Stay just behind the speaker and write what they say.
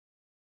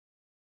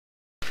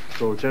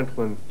So,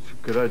 gentlemen,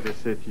 could I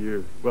just say to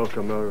you,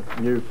 welcome our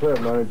new player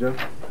manager,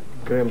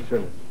 Graham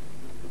Souness.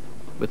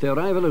 With the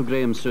arrival of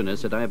Graham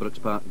Souness at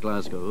Ibrox Park,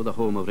 Glasgow, the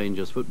home of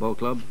Rangers Football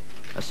Club,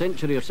 a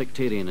century of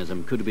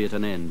sectarianism could be at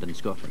an end in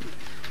Scotland.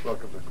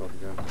 Welcome to the club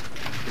again.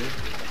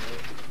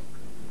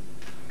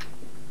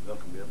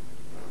 Welcome, Bill.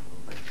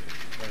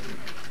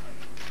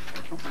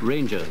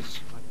 Rangers,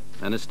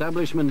 an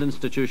establishment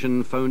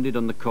institution founded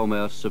on the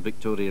commerce of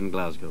Victorian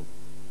Glasgow.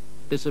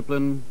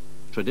 Discipline,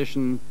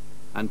 tradition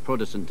and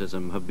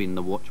Protestantism have been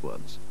the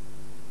watchwords.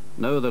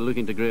 Now they're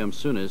looking to Graham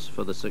Souness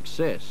for the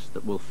success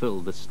that will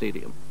fill this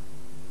stadium.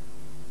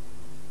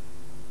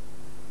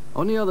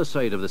 On the other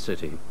side of the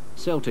city,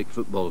 Celtic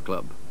Football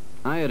Club,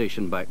 Irish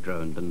in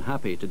background and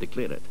happy to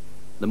declare it,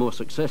 the most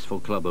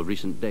successful club of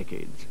recent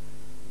decades.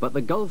 But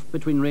the gulf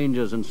between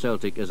Rangers and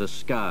Celtic is a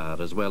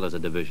scar as well as a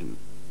division.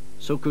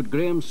 So could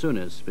Graham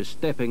Souness be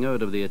stepping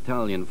out of the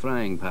Italian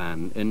frying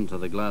pan into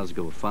the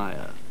Glasgow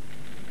fire?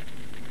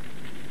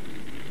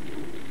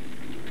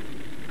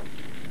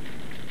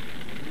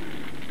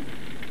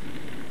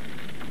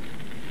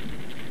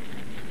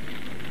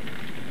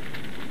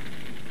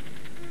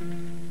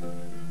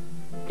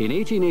 In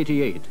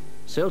 1888,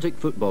 Celtic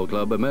Football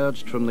Club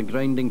emerged from the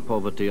grinding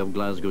poverty of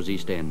Glasgow's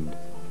East End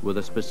with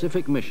a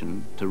specific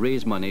mission to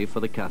raise money for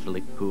the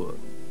Catholic poor.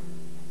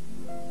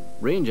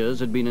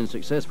 Rangers had been in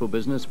successful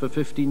business for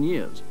 15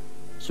 years,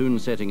 soon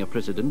setting a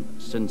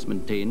precedent since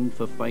maintained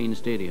for fine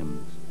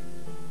stadiums.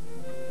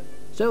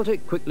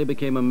 Celtic quickly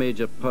became a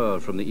major power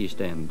from the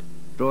East End,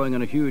 drawing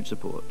on a huge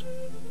support.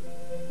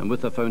 And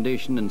with a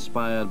foundation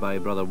inspired by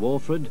Brother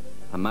Walfrid,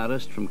 a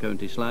Marist from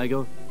County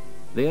Sligo,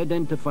 they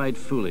identified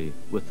fully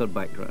with their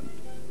background.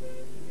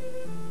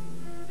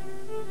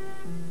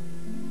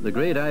 The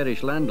great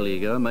Irish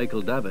landleaguer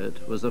Michael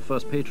Davitt was the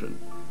first patron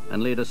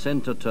and laid a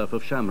centre turf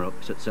of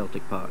shamrocks at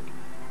Celtic Park.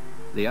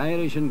 The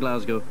Irish in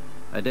Glasgow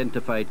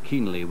identified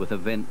keenly with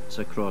events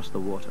across the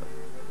water.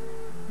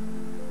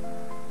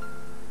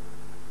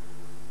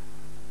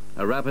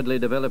 A rapidly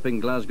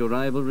developing Glasgow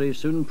rivalry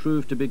soon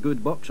proved to be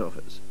good box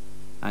office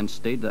and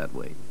stayed that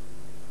way.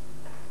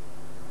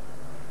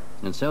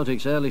 And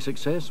Celtic's early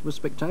success was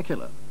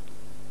spectacular.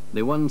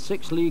 They won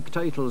 6 league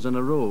titles in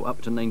a row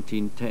up to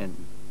 1910.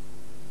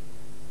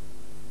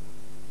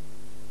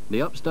 The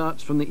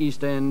upstarts from the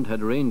East End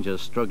had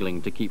Rangers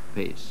struggling to keep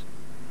pace.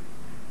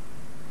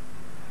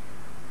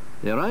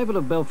 The arrival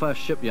of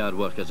Belfast shipyard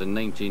workers in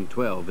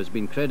 1912 has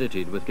been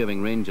credited with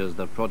giving Rangers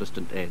their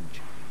Protestant edge.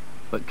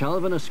 But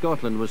Calvinist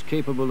Scotland was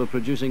capable of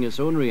producing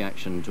its own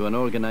reaction to an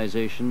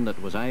organisation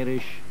that was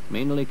Irish,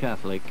 mainly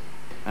Catholic,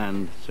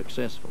 and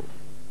successful.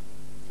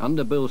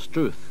 Under Bill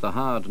Struth, the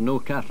hard no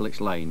Catholics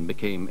line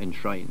became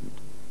enshrined.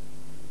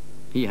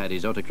 He had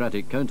his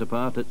autocratic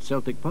counterpart at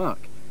Celtic Park,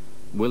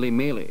 Willie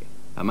Maley,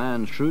 a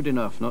man shrewd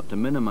enough not to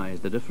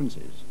minimise the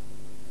differences.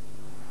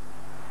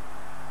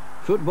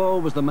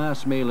 Football was the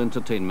mass male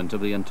entertainment of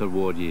the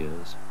interwar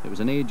years. It was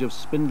an age of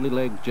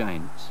spindly-legged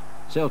giants,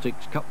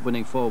 Celtic's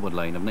cup-winning forward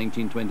line of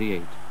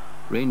 1928,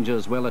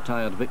 Rangers'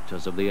 well-attired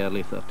victors of the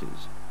early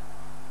 30s.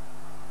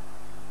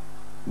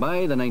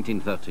 By the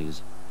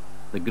 1930s,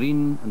 the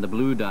green and the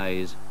blue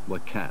dies were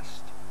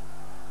cast.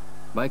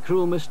 By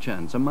cruel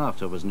mischance, a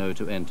martyr was now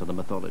to enter the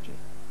mythology.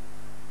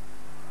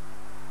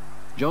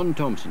 John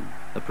Thompson,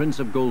 the prince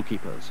of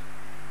goalkeepers,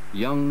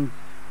 young,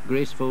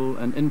 graceful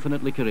and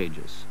infinitely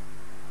courageous.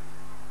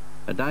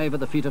 A dive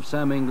at the feet of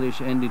Sam English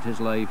ended his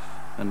life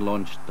and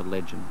launched the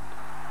legend.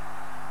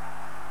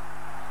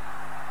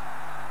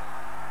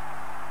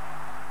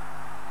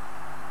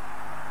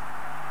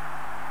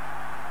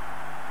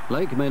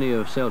 Like many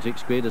of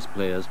Celtic's greatest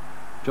players,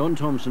 John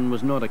Thompson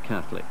was not a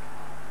Catholic,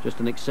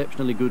 just an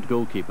exceptionally good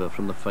goalkeeper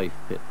from the Fife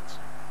pits.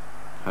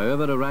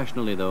 However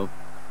irrationally though,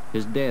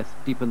 his death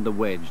deepened the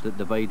wedge that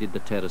divided the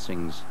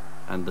Terracings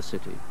and the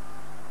city.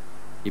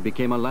 He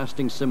became a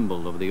lasting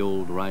symbol of the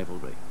old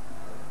rivalry.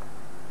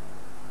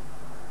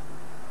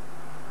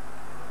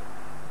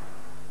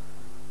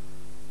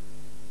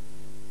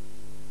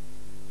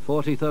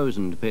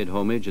 "40,000 paid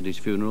homage at his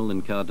funeral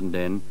in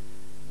Cardenden,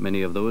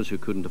 many of those who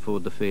couldn't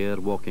afford the fare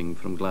walking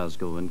from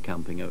Glasgow and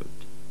camping out.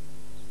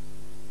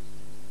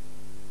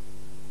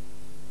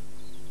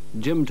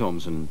 Jim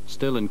Thompson,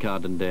 still in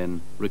Cardenden,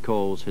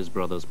 recalls his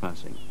brother's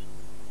passing.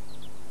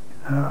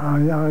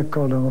 I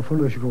called him a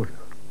foolish goalkeeper.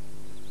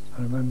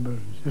 I remember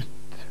just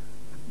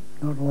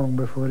not long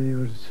before he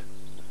was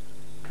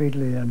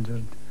fatally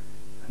injured,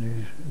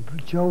 and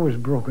his jaw was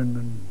broken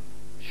and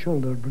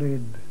shoulder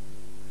blade.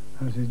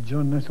 I said,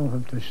 "John, this'll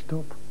have to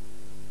stop."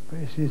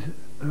 But he says,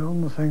 "The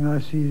only thing I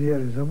see there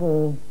is a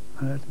ball,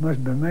 and it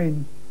must be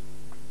mine."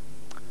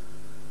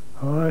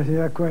 Oh, I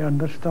say, "I quite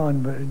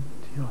understand, but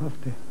you'll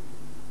have to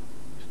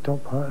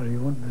stop that or you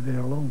won't be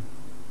there long."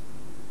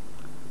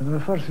 And the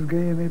first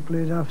game he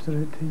played after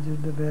it, he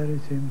did the very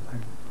same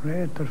thing,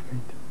 right at her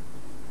feet.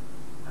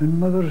 And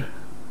Mother,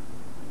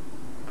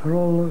 for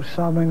all that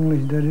Sam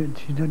English did it,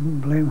 she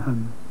didn't blame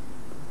him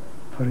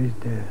for his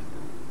death.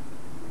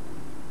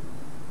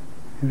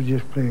 He was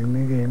just playing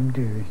the game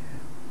too.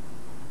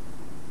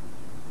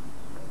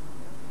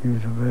 He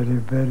was a very,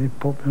 very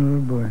popular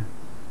boy.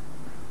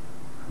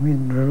 I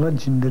mean,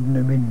 religion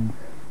didn't mean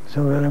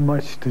so very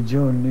much to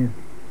John.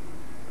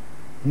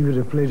 He would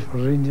have played for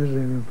Rangers, he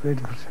would have played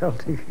for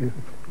Celtic,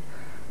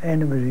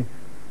 anybody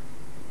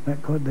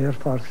that got there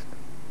first.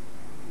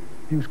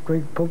 He was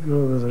quite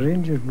popular with the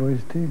Rangers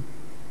boys too.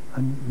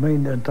 And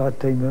mind at that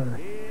time,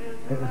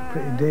 it was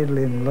pretty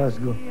deadly in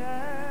Glasgow.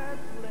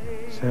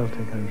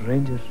 Celtic and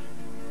Rangers.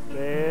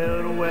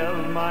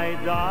 Farewell, my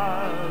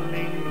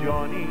darling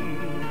Johnny,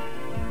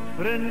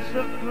 Prince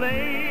of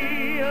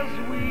Players,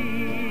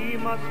 we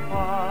must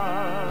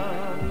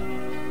part.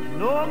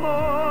 No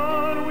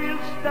more we'll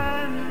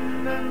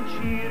stand and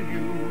cheer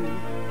you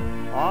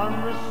on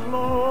the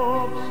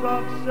slopes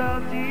of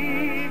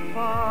Celtic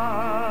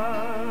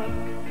Park.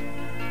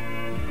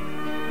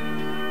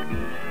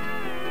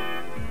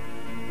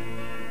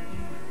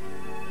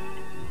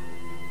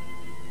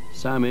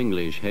 Sam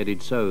English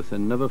headed south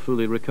and never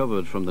fully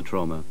recovered from the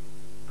trauma,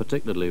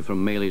 particularly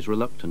from Maley's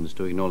reluctance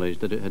to acknowledge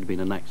that it had been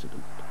an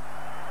accident.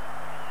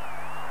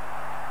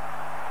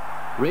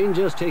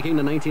 Rangers taking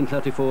the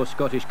 1934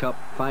 Scottish Cup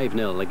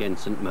 5-0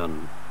 against St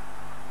Mirren.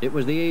 It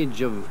was the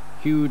age of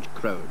huge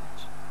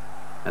crowds,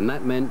 and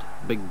that meant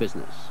big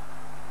business.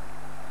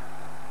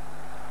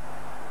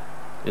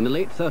 In the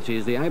late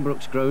 30s, the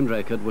Ibrox ground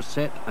record was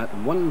set at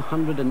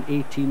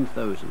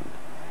 118,000.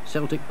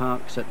 Celtic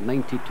Park set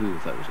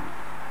 92,000.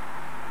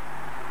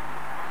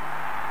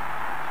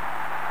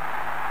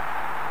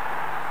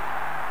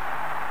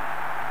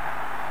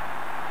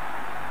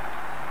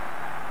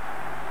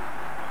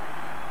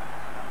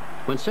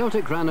 When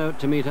Celtic ran out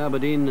to meet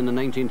Aberdeen in the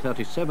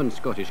 1937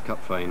 Scottish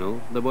Cup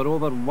final, there were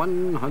over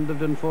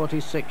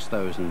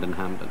 146,000 in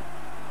Hampden.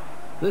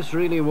 This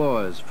really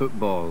was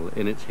football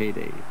in its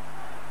heyday.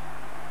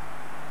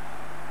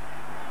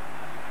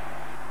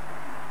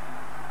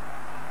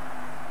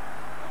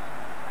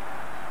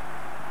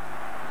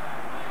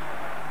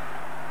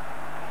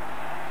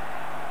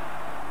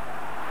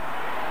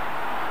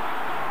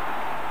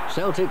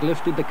 Celtic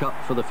lifted the cup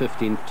for the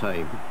 15th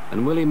time,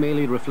 and Willie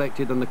Maley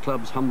reflected on the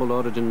club's humble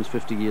origins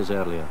 50 years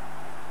earlier.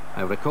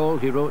 I recall,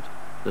 he wrote,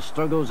 the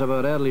struggles of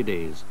our early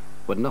days,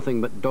 when nothing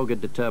but dogged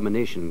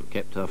determination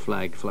kept our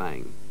flag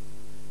flying.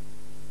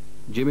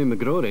 Jimmy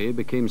McGrory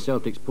became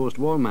Celtic's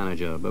post-war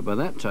manager, but by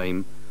that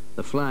time,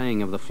 the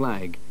flying of the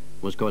flag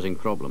was causing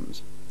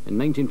problems. In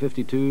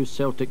 1952,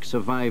 Celtic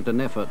survived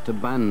an effort to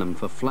ban them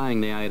for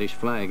flying the Irish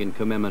flag in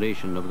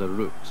commemoration of their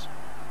roots.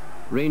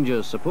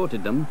 Rangers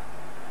supported them,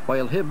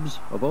 while Hibs,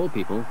 of all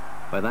people,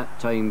 by that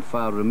time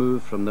far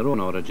removed from their own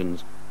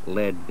origins,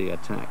 led the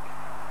attack.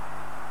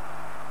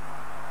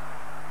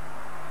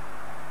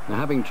 Now,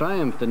 having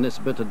triumphed in this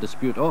bitter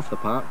dispute off the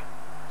park,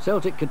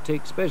 Celtic could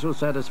take special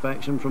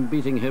satisfaction from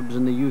beating Hibs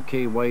in the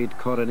UK-wide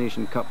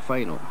Coronation Cup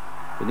final,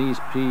 for these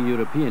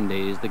pre-European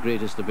days the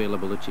greatest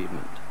available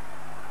achievement.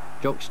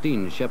 Jock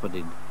Stein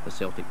shepherded the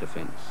Celtic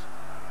defence.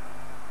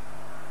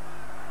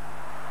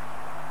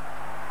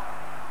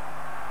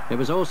 It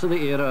was also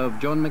the era of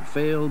John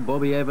McPhail,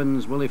 Bobby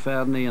Evans, Willie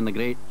Fernie and the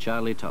great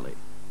Charlie Tully.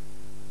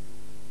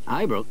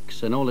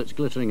 Ibrox, in all its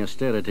glittering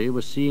austerity,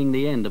 was seeing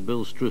the end of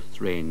Bill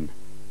Struth's reign,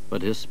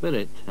 but his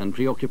spirit and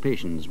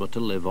preoccupations were to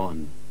live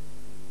on.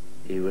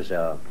 He was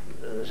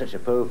such a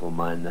powerful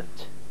man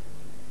that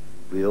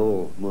we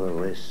all, more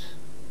or less,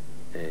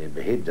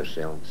 behaved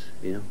ourselves,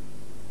 you know,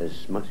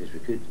 as much as we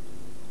could.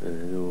 You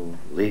know,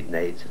 late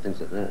nights and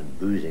things like that, and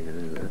boozing and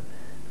things like that.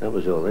 That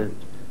was all it.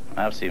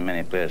 I've seen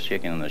many players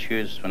shaking in their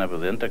shoes whenever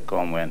the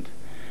intercom went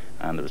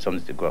and there was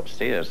somebody to go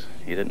upstairs.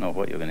 You didn't know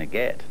what you were going to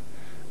get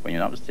when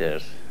you're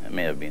upstairs. It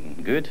may have been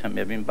good, it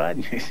may have been bad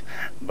news.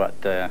 But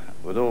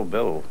with old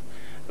Bill,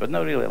 there was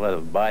not really a lot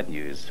of bad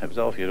news. It was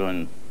all for your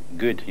own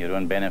good, your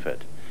own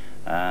benefit.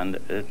 And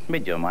it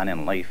made you a man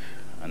in life.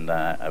 And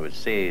I would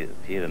say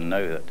here and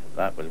now that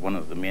that was one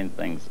of the main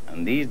things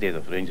in these days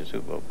of Rangers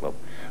Football Club,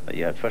 that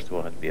you had, first of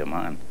all, had to be a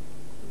man.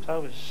 I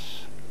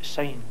was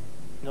signed,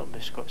 not by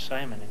Scott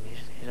Simon in these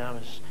days. I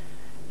was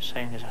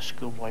signed as a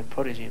schoolboy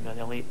prodigy by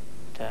the late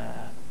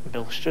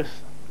Bill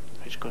Struth,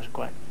 which goes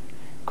quite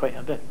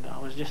a bit, but I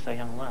was just a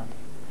young lad.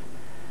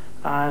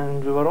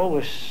 And we were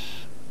always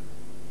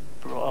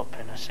brought up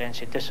in a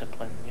sense of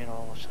discipline, you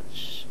know,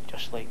 such,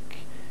 just like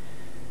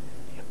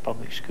your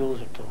public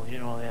schools are told, you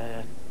know,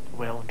 they're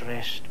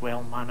well-dressed,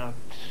 well-mannered,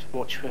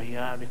 watch where you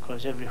are,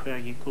 because everywhere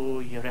you go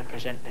you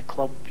represent the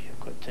club,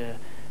 you've got to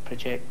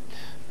project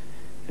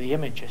the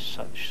image as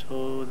such.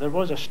 So there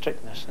was a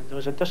strictness and there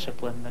was a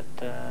discipline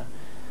that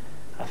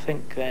I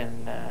think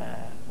then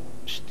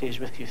stays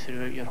with you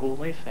throughout your whole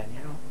life then,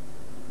 you know.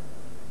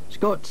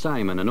 Scott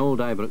Simon, an old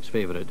Ibrox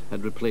favourite,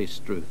 had replaced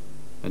Struth,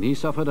 and he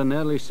suffered an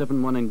early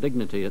 7-1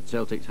 indignity at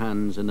Celtic's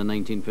hands in the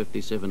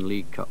 1957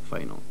 League Cup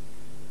final.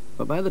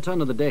 But by the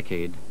turn of the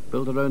decade,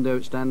 built around the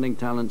outstanding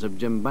talents of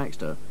Jim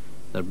Baxter,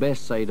 their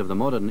best side of the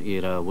modern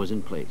era was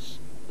in place.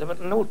 There were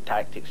no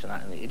tactics in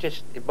that.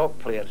 You bought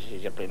players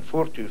as you're playing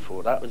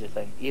 4-2-4. That was the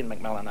thing. Ian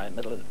McMillan out in the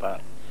middle of the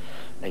park.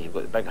 Now you've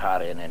got the big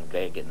Harry and then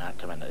Greg and that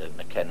coming out,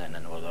 McKinnon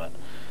and all that.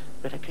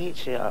 But a great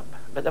setup.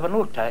 But there were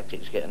no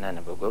tactics getting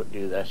in, we'll go to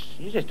do this.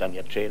 You just done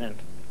your training.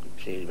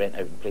 Say you went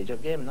out and played your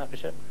game and that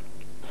was it.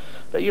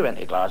 But you went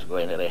to Glasgow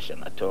and the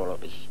restaurant at all,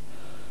 it was,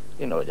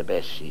 you know, the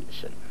best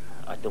seats, and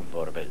I don't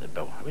bother about the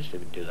bill. I wish they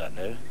would do that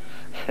now.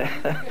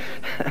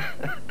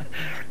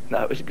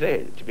 No, it was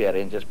great to be a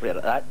Rangers player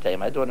at that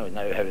time. I don't know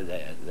now how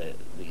the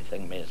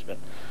thing is, but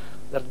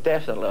there's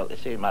definitely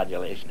the same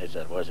adulation as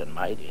there was in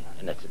my day.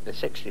 And it's the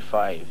 60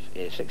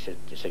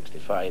 to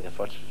 65, the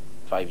first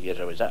 5 years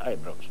I was at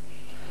Ibrox,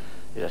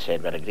 as I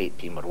said, we're a great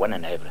team, we're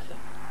winning everything.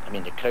 I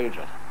mean, the crowds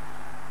were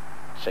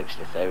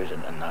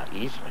 60,000 and that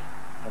easily.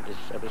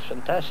 It was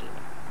fantastic.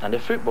 And the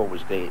football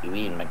was great with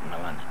Ian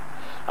McMillan.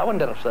 I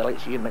wonder if the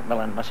likes of Ian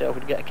McMillan and myself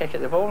would get a kick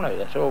at the ball now.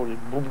 That's all.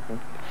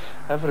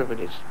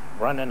 Everybody's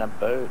running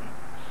about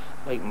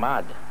like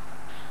mad.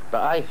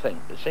 But I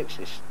think the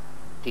 60s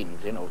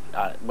teams, you know,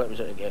 what was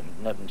it again?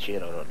 Niven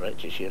Shearer or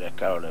Richie Shearer,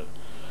 Carlow,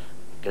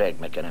 Greg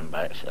McKinnon,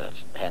 Baxter,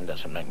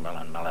 Henderson,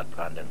 McMillan, Miller,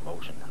 Brandon,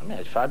 Wilson. I mean,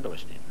 it's a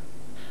fabulous team.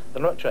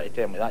 They're not trying to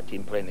tell me that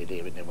team playing today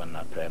wouldn't have won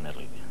that Premier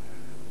League.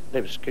 They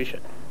was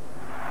cushion.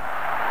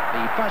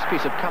 The first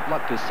piece of cup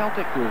luck to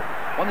Celtic, who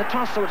won the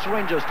toss, so it's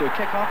Rangers to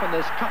kick off in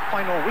this cup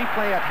final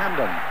replay at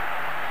Hampden.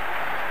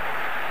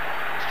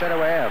 Straight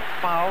away a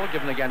foul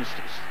given against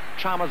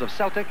Chalmers of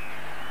Celtic.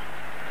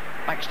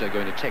 Baxter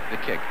going to take the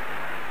kick.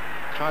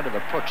 Crowd of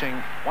approaching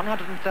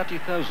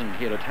 130,000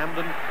 here at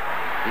Hampden.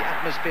 The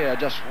atmosphere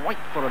just right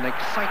for an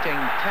exciting,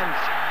 tense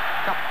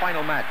cup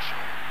final match.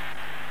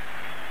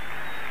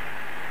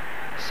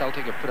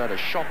 Celtic have put out a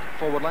sharp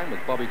forward line with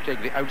Bobby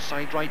Craig the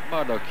outside right,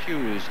 Murdoch,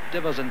 Hughes,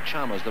 Divers and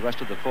Chalmers, the rest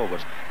of the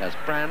forwards. There's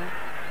Brand.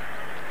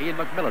 Ian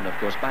McMillan, of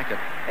course, back at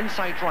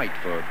inside right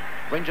for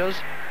Rangers.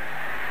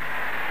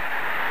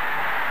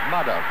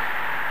 Murdoch.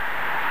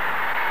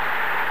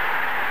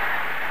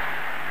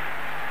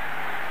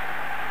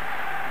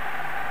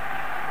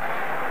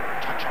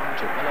 Touch on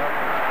to Miller.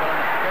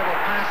 McMillan, dribble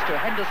pass to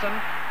Henderson.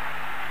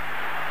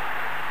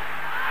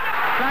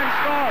 Brand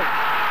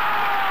scores.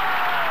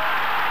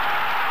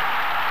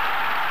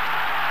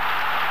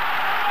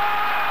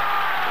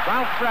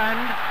 Ralph Brand,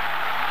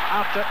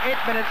 after 8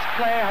 minutes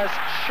play, has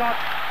shot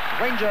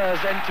Rangers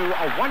into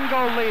a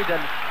one-goal lead,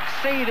 and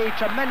see the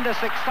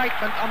tremendous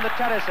excitement on the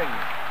terracing.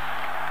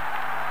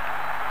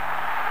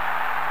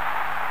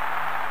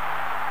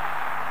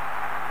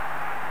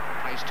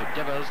 Place to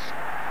Divers.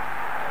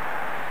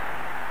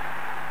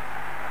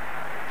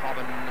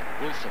 Robin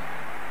Wilson.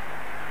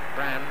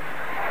 Brand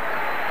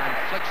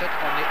flicks it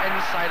on the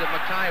inside of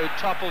Mackay, who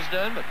topples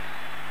down, but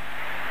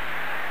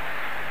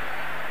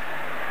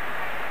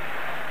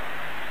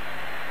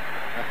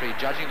referee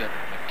judging that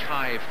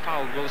Mackay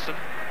fouled Wilson.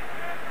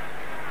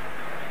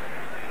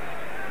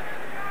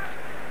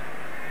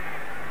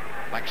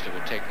 Baxter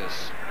will take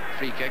this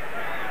free kick.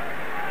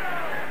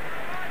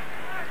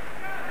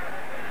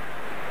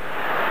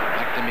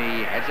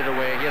 McNamee heads it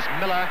away. Here's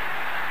Miller.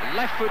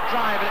 Left foot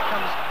drive, and it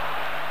comes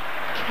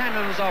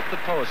cannons off the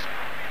post.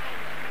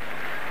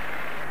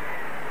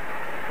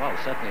 Well,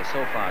 certainly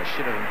so far,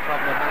 Shearer and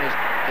Proven have managed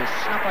to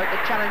snuff out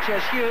the challenge.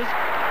 Here's Hughes.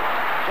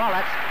 Well,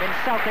 that's been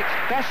Celtic's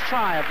best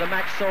try of the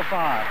match so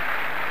far.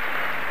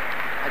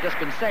 I've just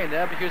been saying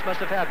there, but Hughes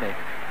must have heard me.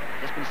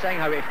 Just been saying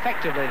how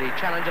effectively the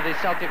challenge of the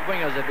Celtic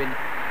wingers have been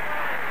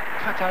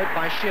cut out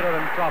by Shearer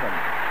and Proven.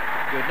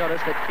 You'd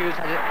notice that Hughes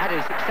had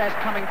his success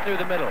coming through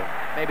the middle,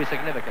 maybe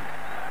significant.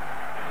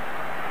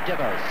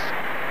 Divers.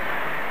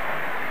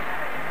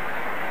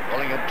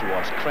 Rolling it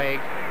towards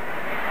Craig.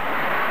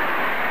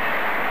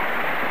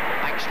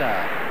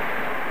 Baxter.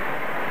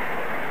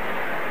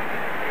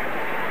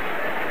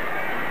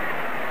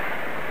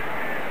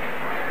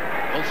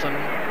 Wilson.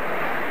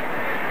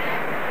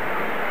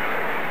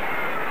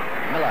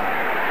 Miller.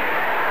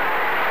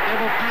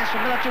 Double pass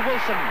from Miller to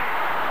Wilson.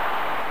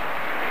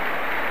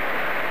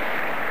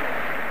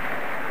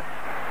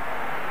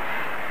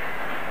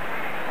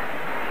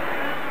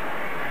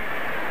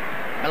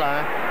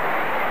 Miller.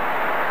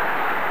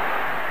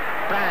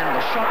 Brand,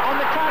 a shot on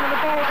the turn of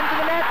the ball into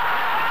the net.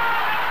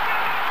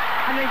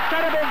 An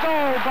incredible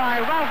goal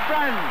by Ralph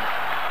Brand.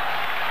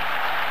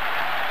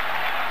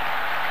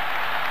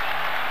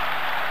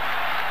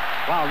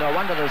 Well, no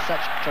wonder there's such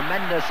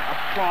tremendous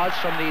applause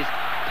from these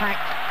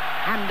packed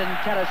Hampden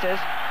terraces,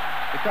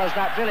 because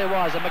that really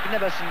was a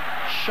magnificent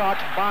shot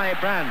by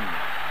Brand.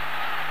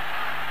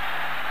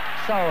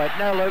 So it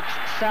now looks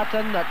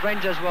certain that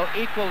Rangers will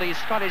equal the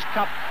Scottish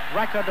Cup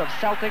record of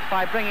Celtic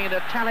by bringing the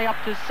tally up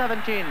to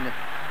 17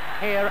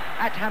 here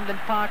at Hampden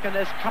Park in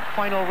this cup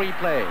final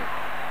replay.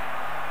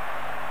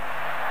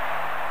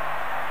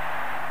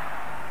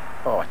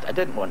 Oh, I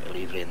didn't want to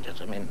leave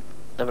Rangers. I mean,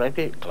 they were a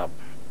great club,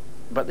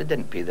 but they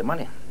didn't pay the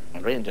money.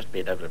 And Rangers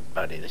paid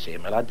everybody the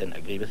same. Well, I didn't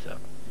agree with that.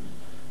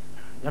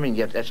 I mean,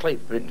 it's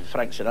like putting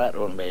Frank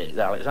Sinatra on by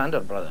the Alexander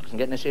brothers and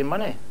getting the same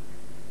money.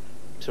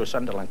 So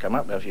Sunderland come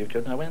up there if you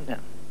couldn't, I went there.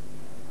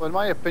 Well, in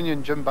my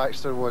opinion, Jim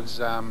Baxter was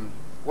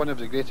one of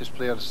the greatest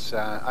players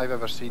I've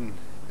ever seen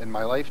in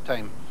my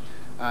lifetime.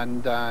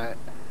 And I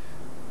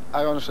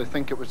honestly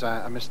think it was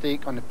a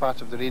mistake on the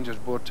part of the Rangers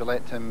board to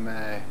let him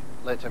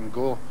let him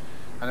go.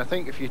 And I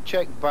think if you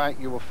check back,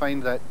 you will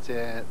find that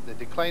the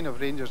decline of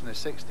Rangers in the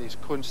 60s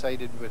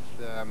coincided with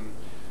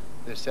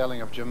the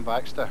selling of Jim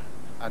Baxter,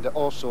 and it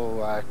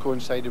also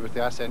coincided with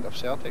the ascent of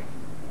Celtic.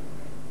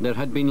 There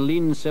had been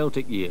lean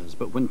Celtic years,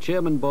 but when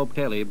Chairman Bob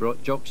Kelly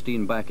brought Jock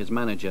Stein back as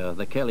manager,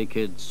 the Kelly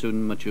kids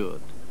soon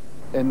matured.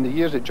 In the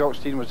years that Jock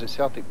Stein was at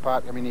Celtic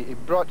Park, I mean, he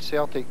brought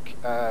Celtic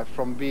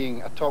from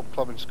being a top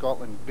club in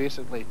Scotland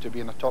basically to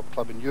being a top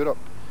club in Europe.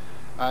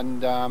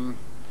 And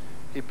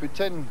he put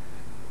in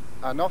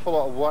an awful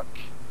lot of work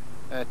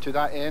to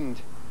that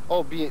end,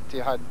 albeit he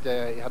had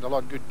a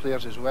lot of good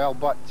players as well,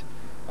 but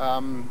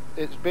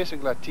it's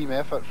basically a team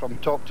effort from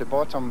top to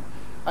bottom.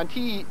 And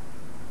he,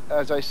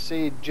 as I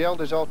say, gelled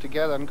us all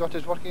together and got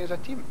us working as a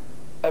team.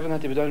 Everything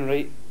had to be done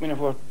right. I mean, if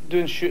we're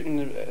doing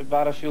shooting at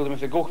Barrafield, and if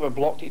the goalkeeper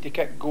blocked it, to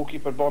kick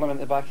goalkeeper, ball him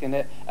into the back of the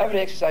net, every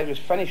exercise was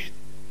finished.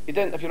 You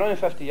didn't, if you're running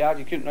 50 yards,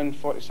 you couldn't run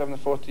 47 or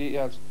 48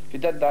 yards. If you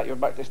did that, you're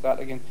back to start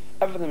again.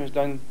 Everything was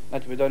done,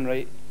 had to be done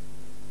right.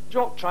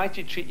 Jock tried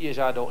to treat you as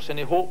adults, and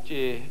he hoped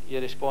you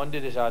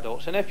responded as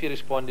adults, and if you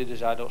responded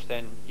as adults,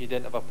 then you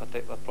didn't have a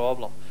particular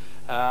problem.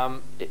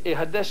 He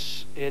had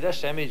this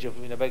image of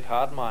being a big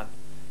hard man.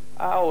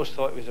 I always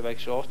thought he was a big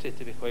softie,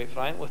 to be quite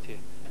frank with you.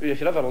 If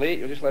you're ever late,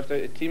 you're just left out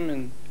of the team,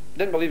 and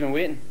didn't believe in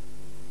waiting.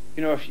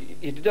 You know, if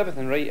you did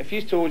everything right, if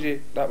he's told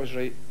you that was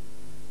right.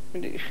 I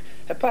mean,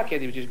 at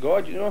Parkhead he was just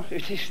God, you know,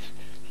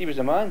 he was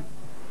a man.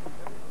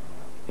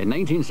 In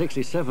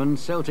 1967,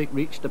 Celtic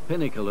reached the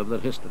pinnacle of their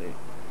history.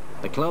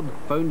 The club,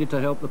 founded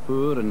to help the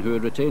poor and who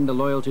had retained the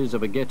loyalties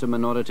of a ghetto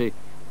minority,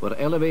 were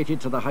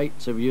elevated to the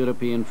heights of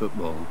European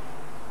football.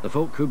 The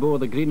folk who bore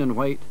the green and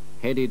white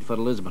headed for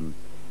Lisbon.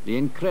 The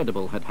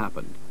incredible had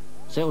happened.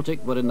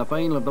 Celtic were in the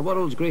final of the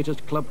world's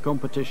greatest club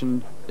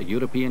competition, the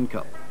European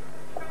Cup.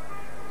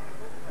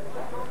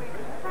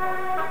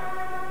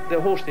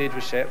 The whole stage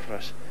was set for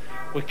us.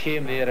 We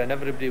came there and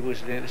everybody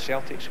was there. The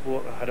Celtic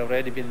support had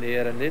already been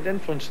there, and they'd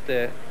influenced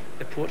the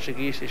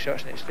Portuguese to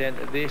such an extent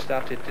that they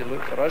started to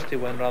look for us to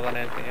win rather than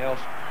anything else.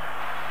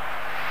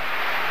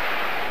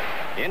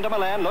 Inter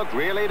Milan looked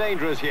really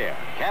dangerous here.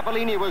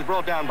 Capellini was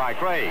brought down by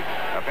Craig.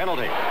 A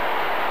penalty.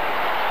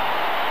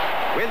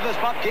 With the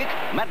spot kick,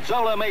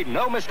 Mazzola made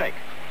no mistake.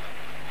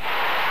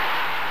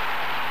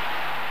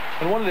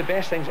 And one of the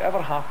best things that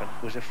ever happened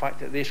was the fact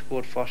that they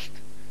scored first,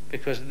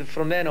 because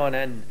from then on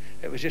in,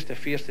 it was just a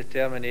fierce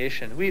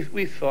determination.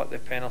 We thought the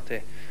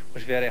penalty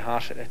was very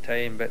harsh at the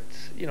time, but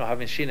you know,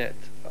 having seen it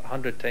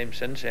 100 times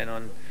since then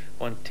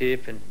on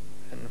tape and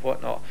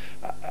whatnot,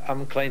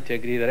 I'm inclined to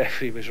agree the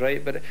referee was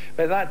right. But at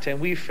that time,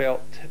 we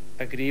felt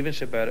a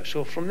grievance about it.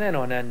 So from then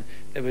on in,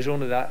 there was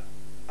only that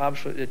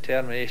absolute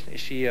determination to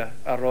see a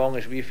wrong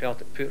as we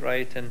felt it put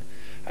right, and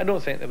I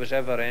don't think there was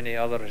ever any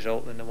other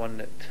result than the one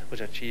that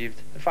was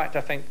achieved. In fact,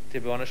 I think, to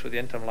be honest with you,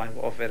 Inter Milan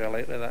got off very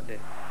lightly that day.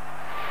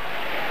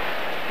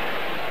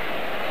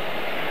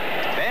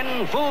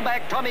 Then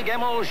fullback Tommy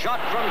Gemmell shot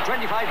from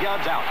 25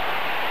 yards out.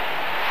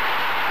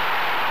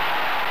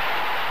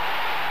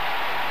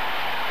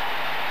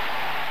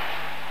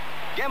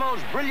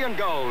 Gemmell's brilliant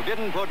goal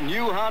didn't put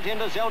new heart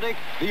into Celtic.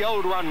 The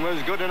old one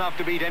was good enough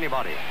to beat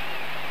anybody.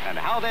 And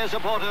how their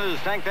supporters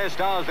thanked their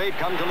stars they'd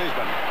come to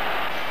Lisbon.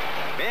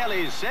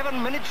 Barely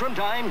 7 minutes from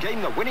time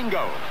came the winning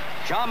goal.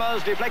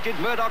 Chalmers deflected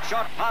Murdoch's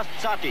shot past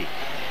Sati.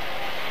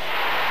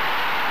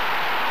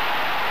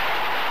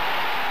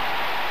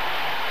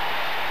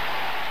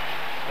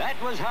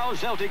 That was how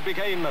Celtic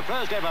became the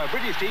first ever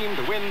British team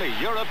to win the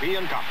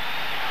European Cup.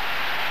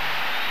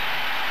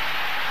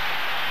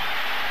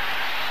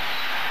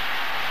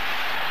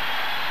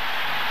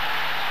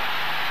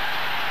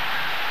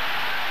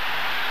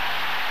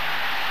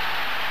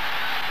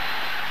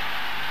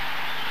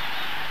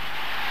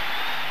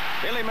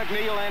 Billy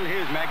McNeill and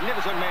his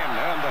magnificent men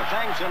earned the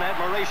thanks and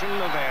admiration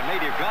of their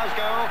native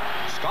Glasgow,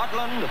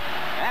 Scotland,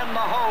 and the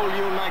whole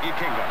United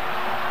Kingdom.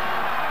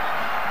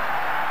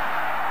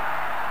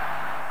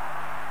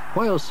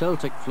 While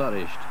Celtic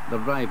flourished, the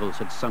rivals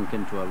had sunk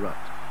into a rut.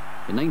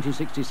 In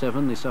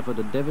 1967, they suffered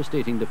a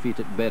devastating defeat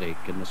at Berwick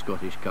in the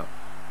Scottish Cup,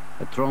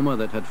 a trauma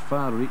that had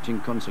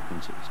far-reaching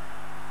consequences.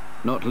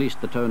 Not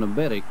least the town of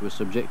Berwick was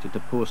subjected to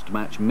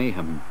post-match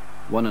mayhem,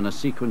 one in a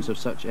sequence of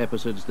such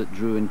episodes that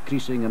drew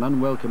increasing and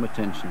unwelcome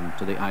attention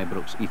to the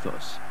Ibrox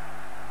ethos.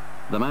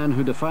 The man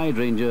who defied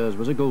Rangers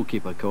was a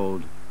goalkeeper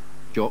called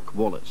Jock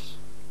Wallace.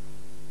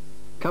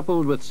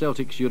 Coupled with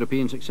Celtic's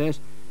European success,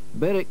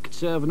 Berwick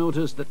served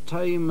notice that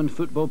time and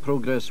football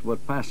progress were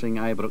passing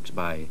Ibrox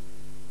by.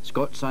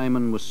 Scott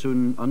Simon was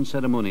soon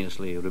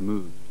unceremoniously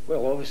removed.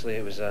 Well, obviously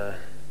it was a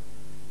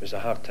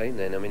hard time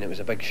then. I mean, it was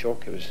a big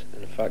shock. In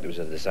fact, it was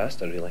a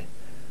disaster, really.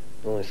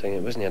 The only thing,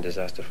 it wasn't a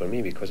disaster for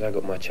me because I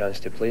got my chance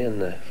to play in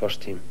the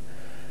first team.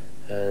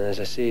 And as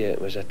I say,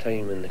 it was a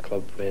time in the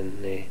club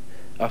when,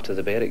 after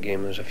the Berwick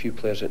game, there was a few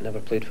players that never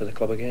played for the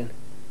club again.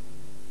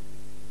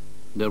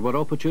 There were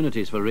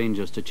opportunities for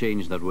Rangers to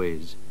change their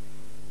ways.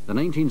 The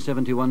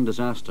 1971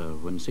 disaster,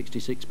 when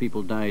 66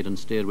 people died on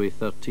Stairway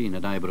 13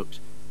 at Ibrox,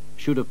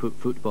 should have put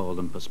football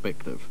in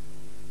perspective.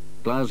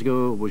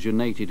 Glasgow was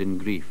united in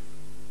grief.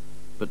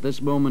 But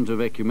this moment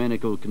of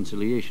ecumenical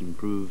conciliation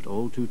proved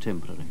all too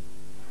temporary.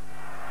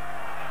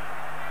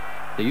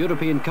 The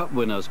European Cup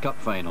Winners' Cup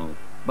Final,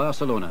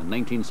 Barcelona,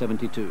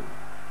 1972.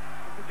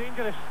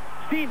 Dangerous.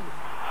 Steen.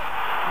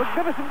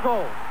 Magnificent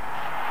goal.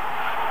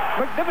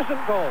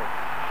 Magnificent goal.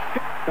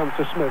 Comes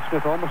to Smith.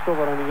 Smith almost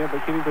overrunning it,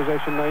 but keeping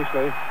possession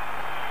nicely.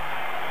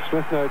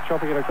 Smith now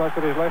chopping it across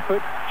with his left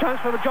foot.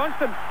 Chance for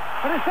Johnston.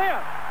 And it's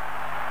there.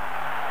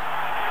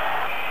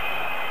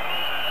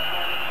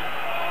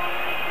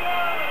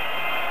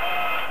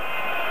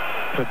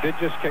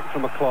 Prodigious kick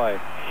from McCloy.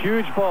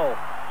 Huge ball.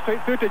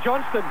 Straight through to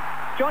Johnston.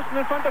 Johnston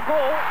in front of goal,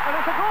 and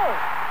it's a goal.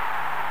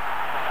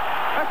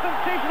 A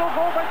sensational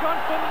goal by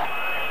Johnston.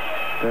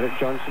 Derek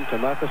Johnson to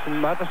Matheson.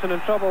 Matheson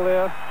in trouble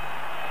there.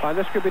 And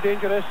this could be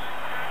dangerous.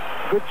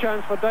 Good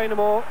chance for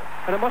Dynamo,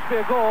 and it must be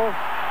a goal.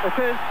 It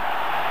is.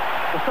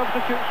 The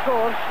substitute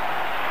scores.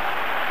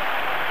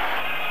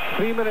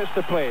 3 minutes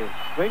to play.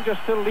 Rangers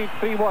still lead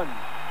 3-1.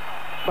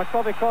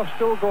 Makovikov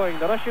still going.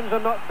 The Russians are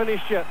not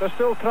finished yet. They're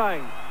still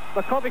trying.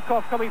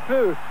 Makovikov coming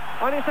through,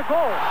 and it's a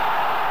goal.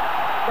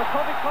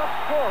 Makovikov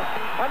scores,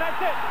 and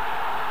that's it.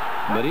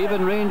 But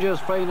even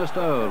Rangers' finest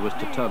hour was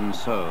to turn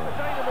sour.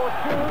 Dynamo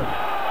 2,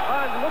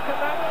 and look at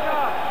that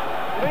shot.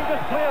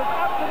 Rangers players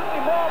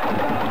absolutely mobbed.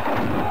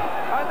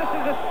 And this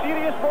is a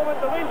serious moment.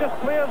 The Rangers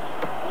players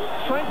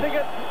trying to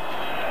get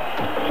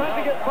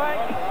back.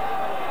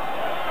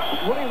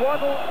 Willie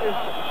Waddle is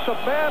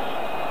superb.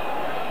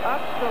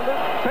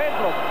 Absolute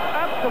bedlam.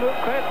 Absolute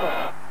bedlam.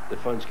 The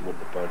fans came up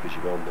the park, as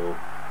you well know.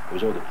 There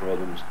was all the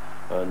problems,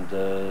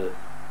 and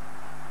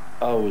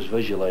I always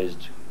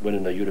visualised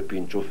winning a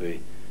European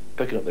trophy,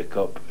 picking up the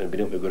cup and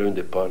being able to go around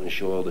the park and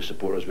show all the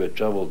supporters. We had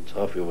travelled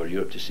halfway over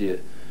Europe to see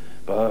it,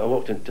 but I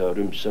walked into a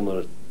room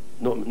similar,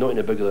 not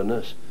any bigger than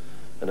this,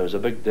 and there was a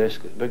big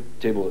desk, a big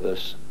table like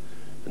this,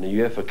 and the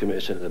UEFA committee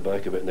sitting at the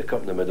back of it, and the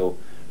cup in the middle,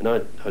 and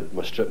I had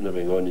my strip and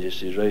everything on. And just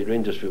says, right,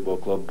 Rangers Football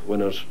Club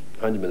winners,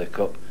 handed me the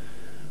cup,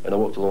 and I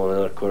walked along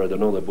another corridor,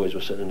 and all the boys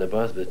were sitting in the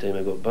bath by the time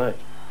I got back.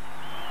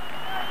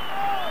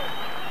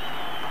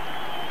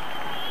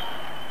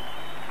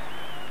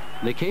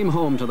 They came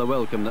home to the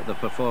welcome that the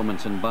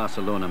performance in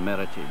Barcelona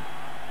merited.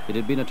 It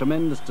had been a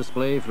tremendous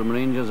display from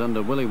Rangers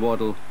under Willie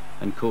Waddle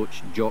and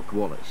coach Jock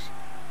Wallace.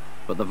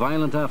 But the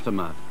violent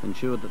aftermath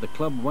ensured that the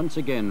club once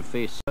again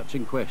faced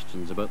searching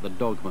questions about the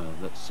dogma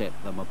that set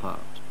them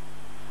apart.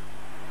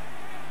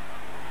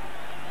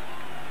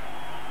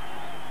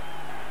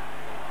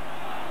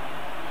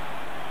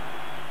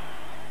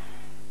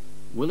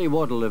 Willie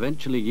Waddle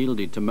eventually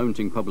yielded to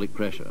mounting public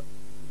pressure.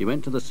 He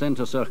went to the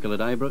centre circle at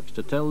Ibrox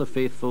to tell the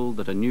faithful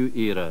that a new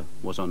era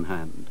was on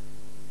hand.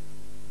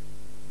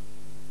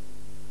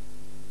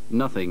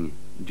 Nothing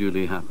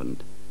duly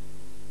happened,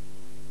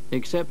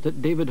 except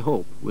that David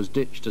Hope was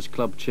ditched as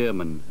club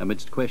chairman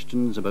amidst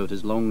questions about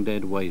his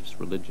long-dead wife's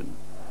religion.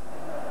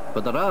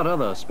 But there are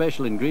other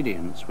special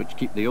ingredients which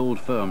keep the old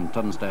firm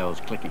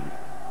turnstiles clicking.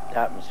 The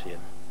atmosphere.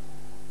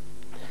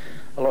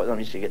 A lot of them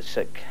used to get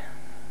sick.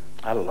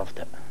 I loved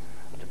it.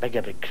 The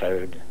bigger the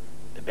crowd,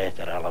 the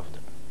better I loved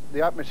it.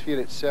 The atmosphere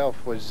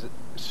itself was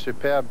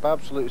superb,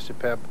 absolutely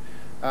superb.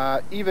 I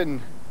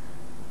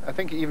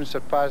think it even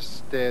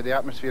surpassed the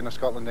atmosphere in a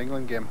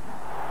Scotland-England game.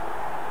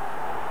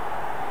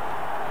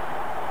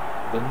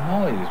 The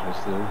noise was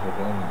the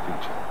overwhelming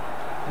feature.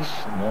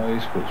 This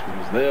noise, which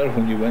was there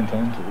when you went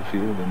onto the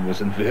field and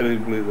was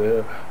invariably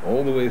there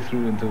all the way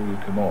through until you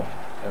come off.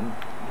 And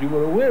you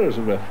were aware as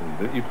a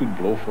referee that you could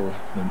blow for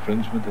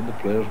infringement and the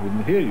players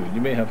wouldn't hear you.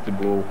 You may have to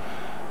blow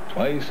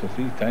twice or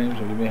 3 times,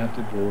 or you may have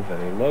to blow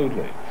very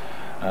loudly.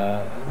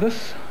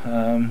 This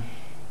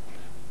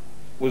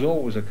was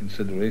always a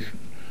consideration.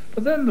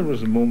 But then there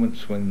was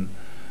moments when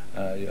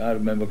I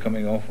remember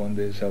coming off one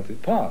day at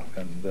Celtic Park,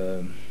 and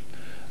the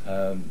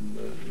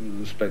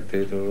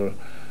spectator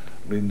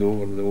leaned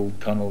over the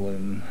old tunnel,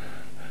 and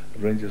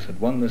Rangers had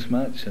won this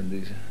match, and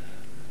he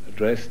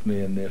addressed me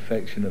in the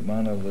affectionate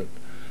manner that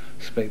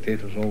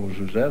spectators always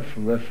reserve for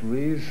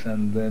referees,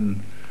 and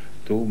then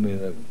told me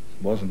that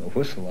it wasn't a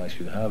whistle I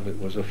should have, it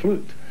was a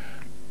flute.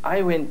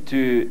 I went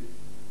to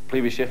play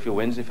with Sheffield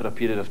Wednesday for a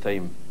period of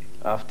time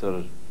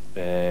after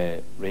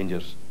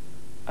Rangers,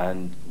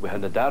 and we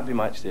had a derby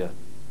match there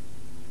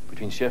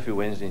between Sheffield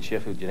Wednesday and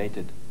Sheffield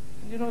United.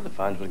 And you know, the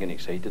fans were getting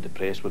excited, the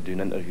press were doing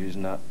interviews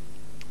and that,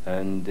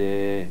 and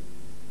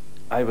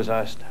I was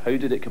asked how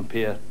did it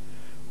compare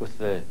with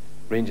the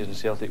Rangers and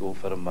Celtic Old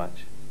Firm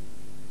match.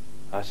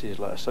 I say it's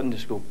like a Sunday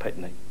school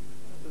picnic.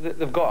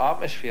 They've got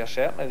atmosphere,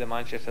 certainly, the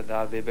Manchester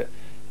derby, but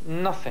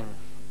nothing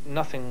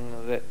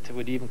that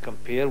would even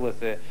compare with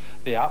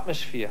the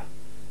atmosphere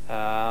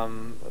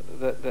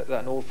that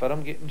an Old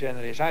Firm game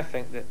generates. I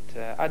think that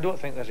I don't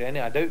think there's any.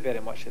 I doubt very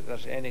much that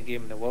there's any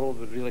game in the world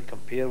would really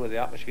compare with the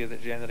atmosphere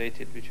that's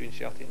generated between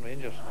Celtic and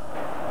Rangers.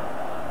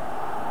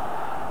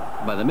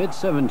 By the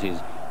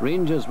mid-70s,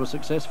 Rangers were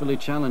successfully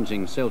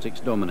challenging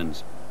Celtic's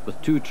dominance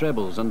with 2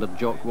 trebles under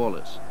Jock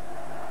Wallace.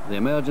 The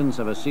emergence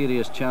of a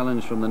serious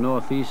challenge from the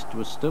northeast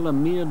was still a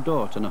mere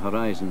dot on a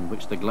horizon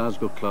which the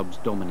Glasgow clubs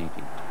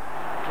dominated.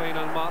 Clean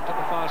unmarked at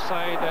the far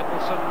side,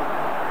 Edmondson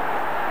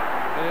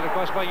Played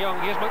across by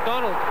Young. Here's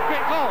McDonald.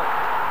 Great goal.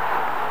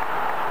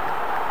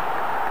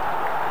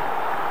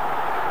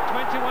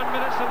 21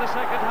 minutes in the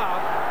second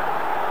half.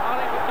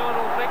 Ali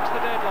McDonald breaks the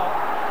deadlock.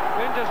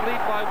 Rangers lead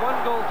by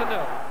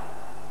 1-0.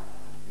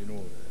 You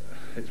know,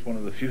 it's one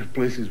of the few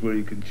places where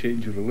you can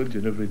change your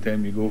religion every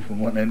time you go from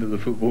one end of the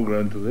football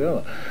ground to the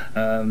other.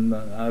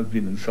 I've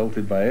been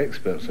insulted by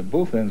experts at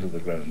both ends of the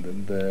ground,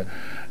 and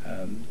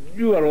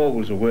you are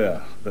always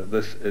aware that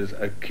this is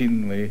a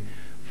keenly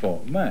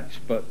fought match,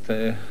 but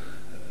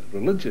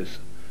religious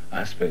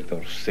aspect,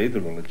 or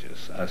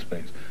pseudo-religious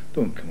aspects,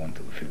 don't come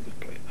onto the field of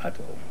play at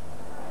all.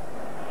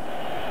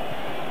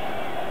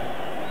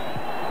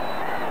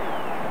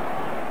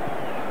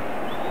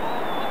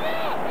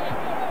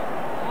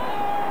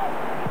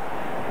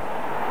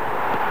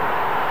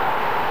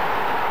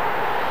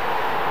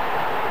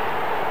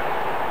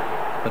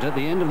 But at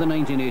the end of the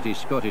 1980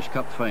 Scottish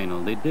Cup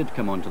final, they did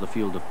come onto the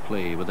field of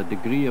play with a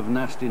degree of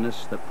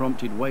nastiness that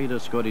prompted wider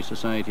Scottish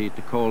society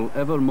to call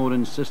ever more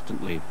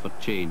insistently for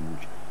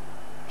change.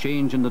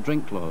 Change in the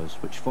drink laws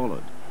which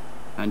followed,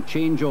 and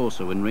change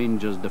also in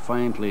Rangers'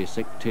 defiantly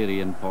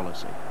sectarian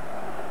policy.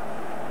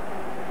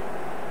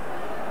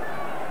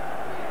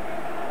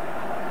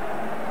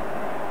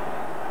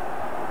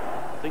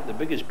 I think the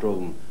biggest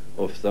problem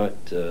of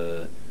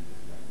that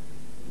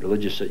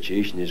religious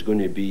situation is going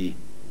to be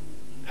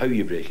how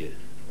you break it,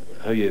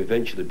 how you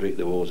eventually break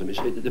the walls. I mean,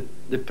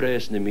 the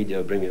press and the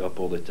media bring it up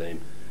all the time,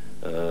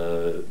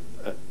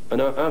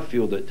 and I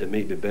feel that it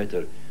might be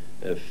better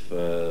if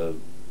there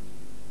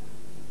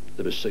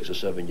was 6 or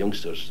 7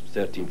 youngsters,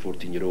 13,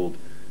 14-year-old,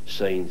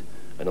 signed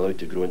and allowed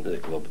to grow into the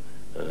club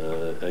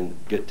and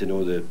get to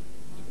know they're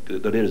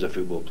there as a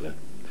football player.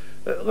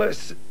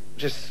 Let's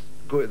just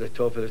go to the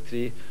top of the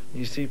tree.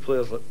 You see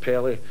players like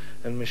Pelé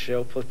and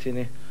Michel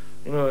Platini.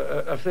 You know,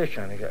 if they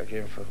can't get a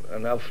game for,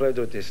 and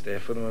Alfredo Di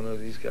Stefano and all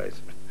these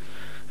guys,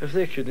 if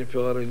they couldn't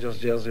pull a Rangers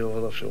jersey over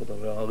their shoulder,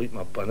 well, I'll eat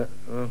my bun it.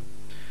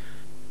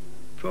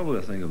 Probably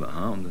I think if it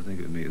happened, I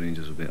think it would make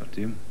Rangers a better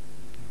team.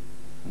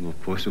 Although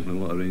possibly a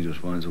lot of Rangers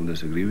fans will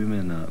disagree with me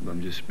on that, but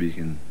I'm just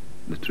speaking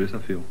the truth, I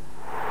feel.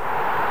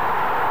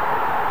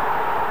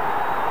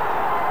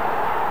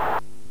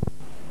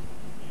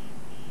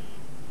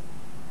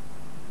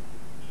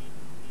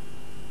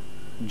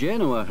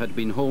 Genoa had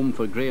been home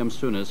for Graham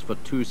Souness for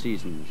 2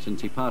 seasons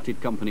since he parted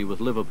company with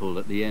Liverpool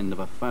at the end of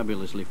a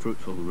fabulously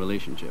fruitful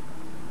relationship.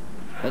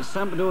 At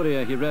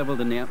Sampdoria he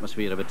revelled in the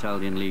atmosphere of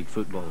Italian League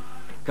football,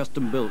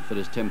 custom built for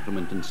his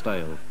temperament and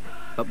style.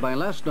 But by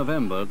last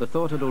November the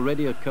thought had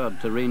already occurred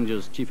to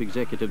Rangers Chief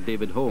Executive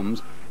David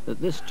Holmes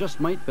that this just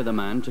might be the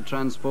man to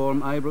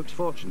transform Ibrox's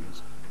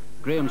fortunes.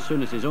 Graham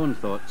Souness's own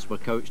thoughts were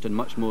couched in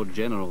much more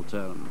general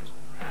terms.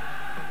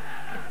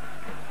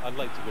 I'd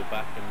like to go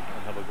back and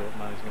have a go at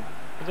management.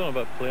 I don't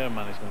know about player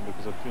management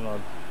because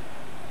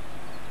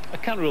I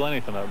can't rule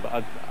anything out, but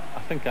I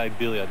think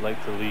ideally I'd like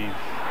to leave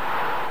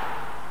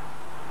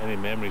any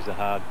memories I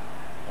had,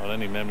 or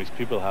any memories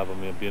people have of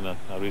me of being a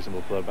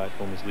reasonable player back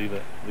home, is leave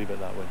it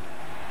that way.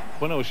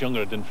 When I was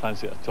younger I didn't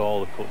fancy it at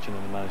all, the coaching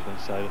and the management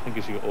side. I think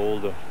as you get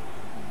older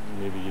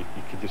maybe you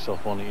kid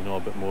yourself on it, you know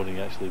a bit more than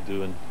you actually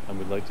do, and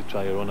would like to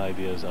try your own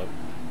ideas out.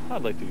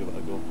 I'd like to give it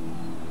a go.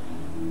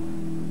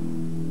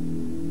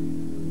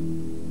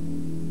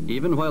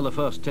 Even while the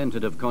first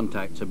tentative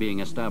contacts are being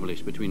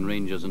established between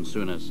Rangers and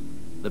Souness,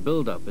 the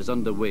build-up is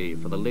underway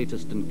for the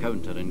latest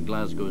encounter in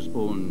Glasgow's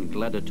own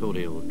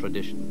gladiatorial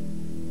tradition.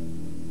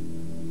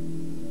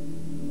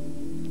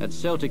 At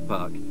Celtic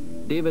Park,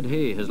 David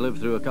Hay has lived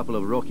through a couple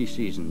of rocky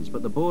seasons,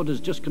 but the board has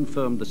just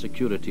confirmed the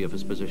security of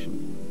his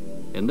position.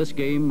 In this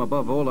game,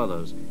 above all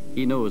others,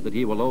 he knows that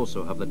he will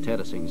also have the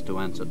terracings to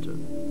answer to.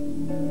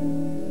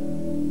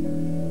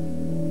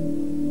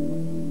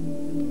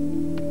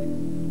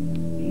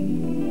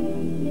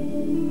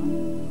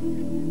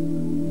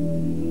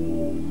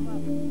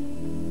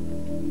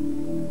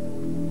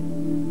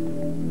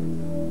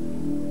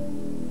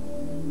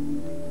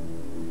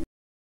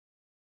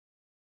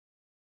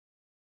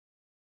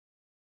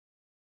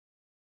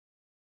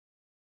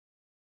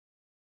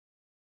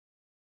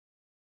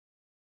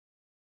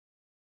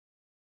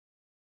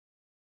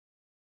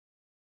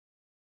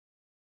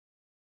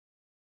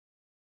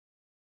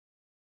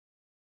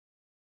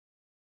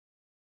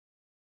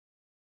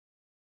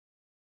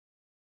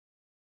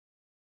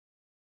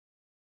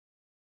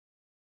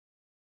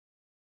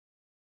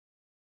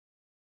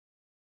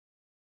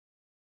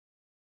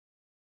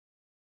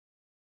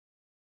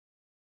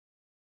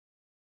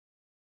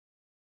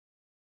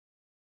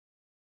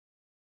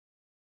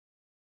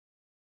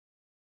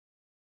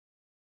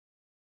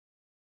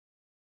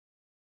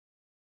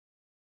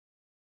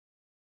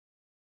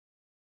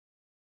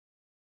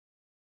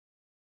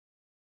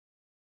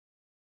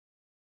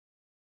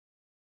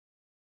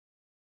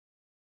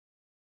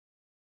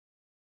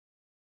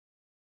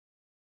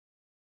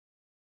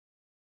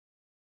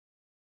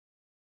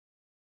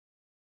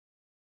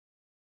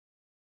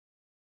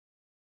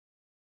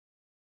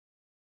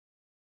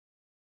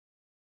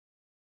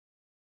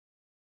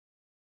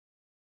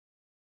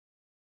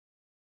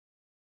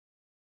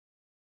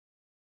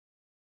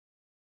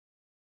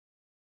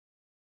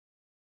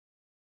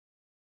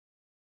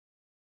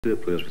 The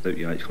players without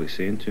you actually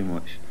saying too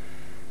much.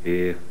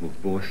 We've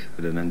both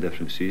had an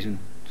indifferent season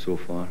so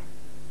far,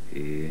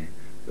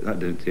 but that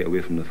didn't take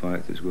away from the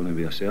fact that it's going to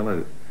be a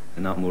sellout,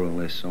 and that more or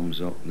less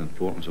sums up the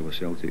importance of a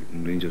Celtic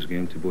and Rangers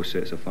game to both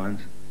sets of fans.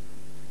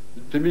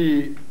 To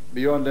me,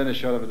 beyond any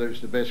shadow of a doubt,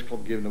 it's the best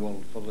club game in the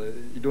world.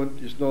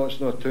 It's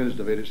not towns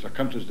divided, it's a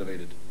countries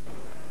divided.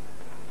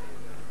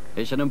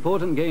 It's an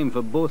important game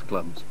for both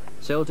clubs.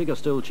 Celtic are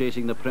still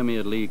chasing the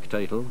Premier League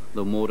title,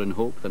 though more in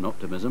hope than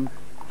optimism.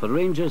 For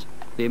Rangers,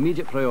 the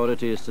immediate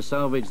priority is to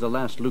salvage the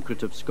last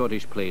lucrative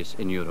Scottish place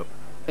in Europe.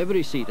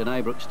 Every seat in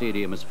Ibrox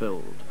Stadium is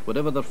filled.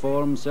 Whatever their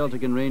form,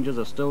 Celtic and Rangers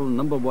are still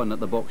 #1 at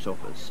the box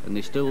office, and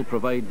they still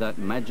provide that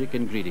magic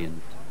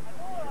ingredient.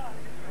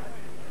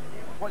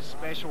 What's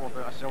special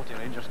about a Celtic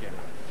Rangers game?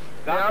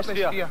 The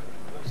atmosphere.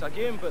 It's a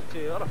game, but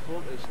to other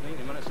folk, it's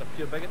 90 minutes of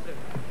pure bigotry.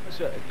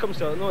 It comes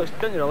to, no, it's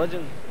down to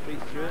religion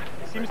right through.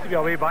 It seems to be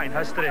a way back in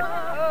history,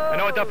 and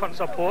all different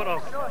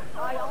supporters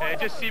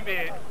just seem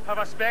to have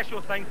a special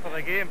thing for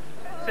the game.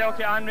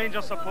 Celtic and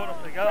Rangers supporters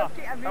together,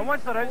 and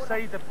once they're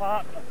outside the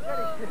park,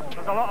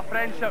 there's a lot of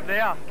friendship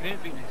there.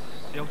 Great beating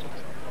Celtic.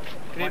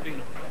 Great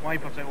beating. Why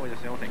particularly the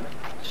Celtic?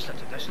 It's just a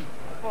tradition.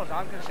 As far as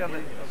I'm concerned,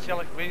 the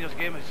Celtic Rangers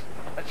game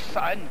it's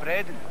sat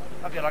inbred, and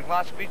if you're a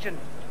glass region,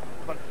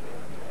 but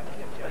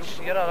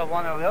you're either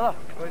one or the other.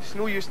 Well, it's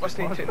no use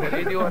listening to the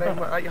radio or anything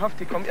like that. You have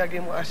to come to a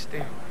game like this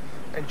to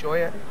enjoy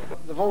it.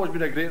 There's always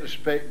been a great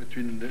respect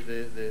between the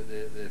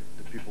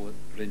people at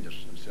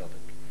Rangers and Celtic.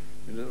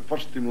 I mean, at the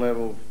first team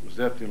level,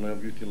 reserve team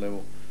level, youth team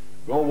level,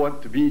 we all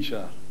want to beat each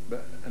other,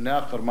 but in the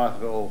aftermath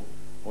of it all,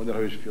 I wonder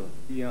how he's feeling.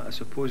 Yeah, I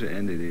suppose at the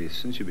end of the day,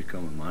 since you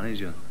become a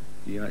manager,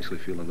 you actually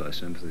feel a bit of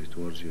sympathy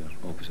towards your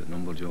opposite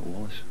number, Jock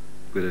Wallace.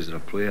 Whereas as a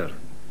player,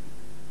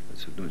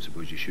 I don't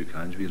suppose you shook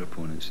hands with your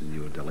opponents and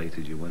you were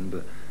delighted you win,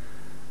 but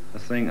I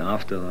think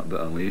after that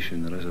bit of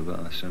elation there is a bit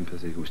of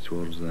sympathy goes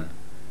towards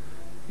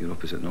your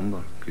opposite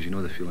number, because you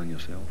know the feeling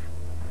yourself.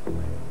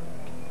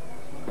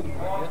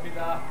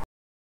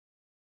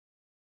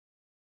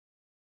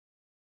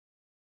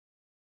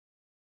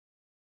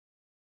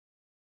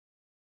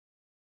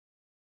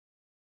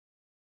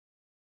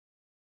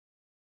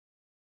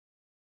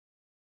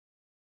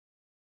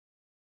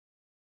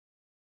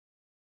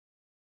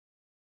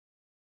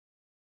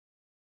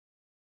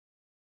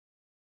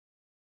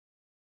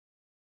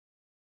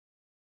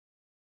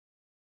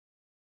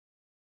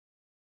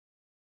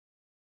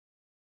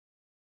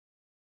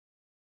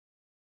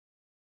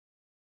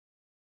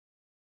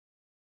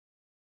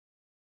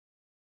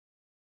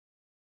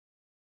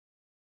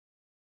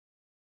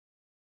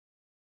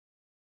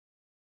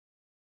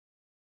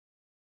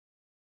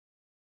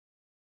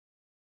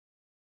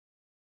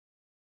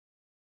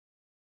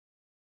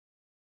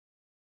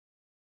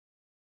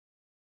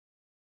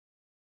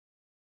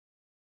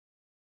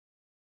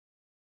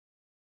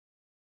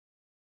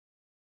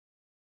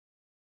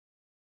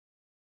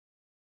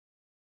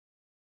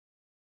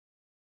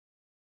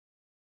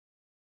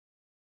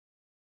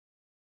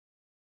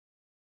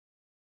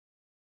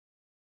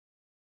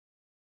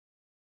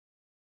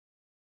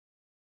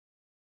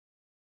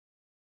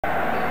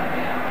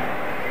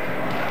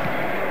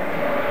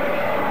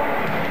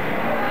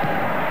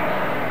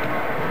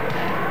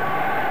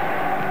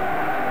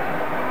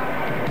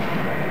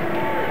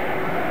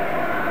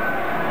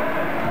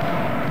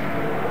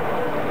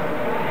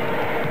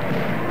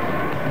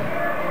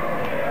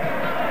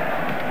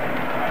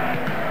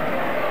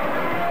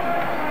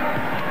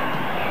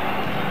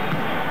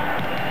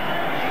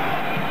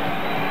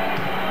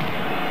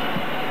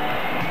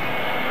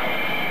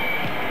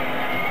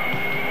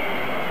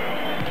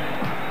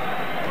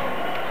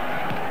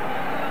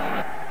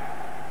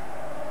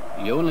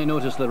 You only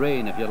notice the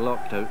rain if you're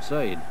locked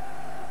outside.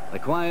 The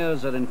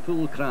choirs are in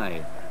full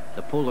cry.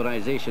 The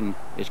polarisation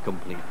is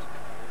complete.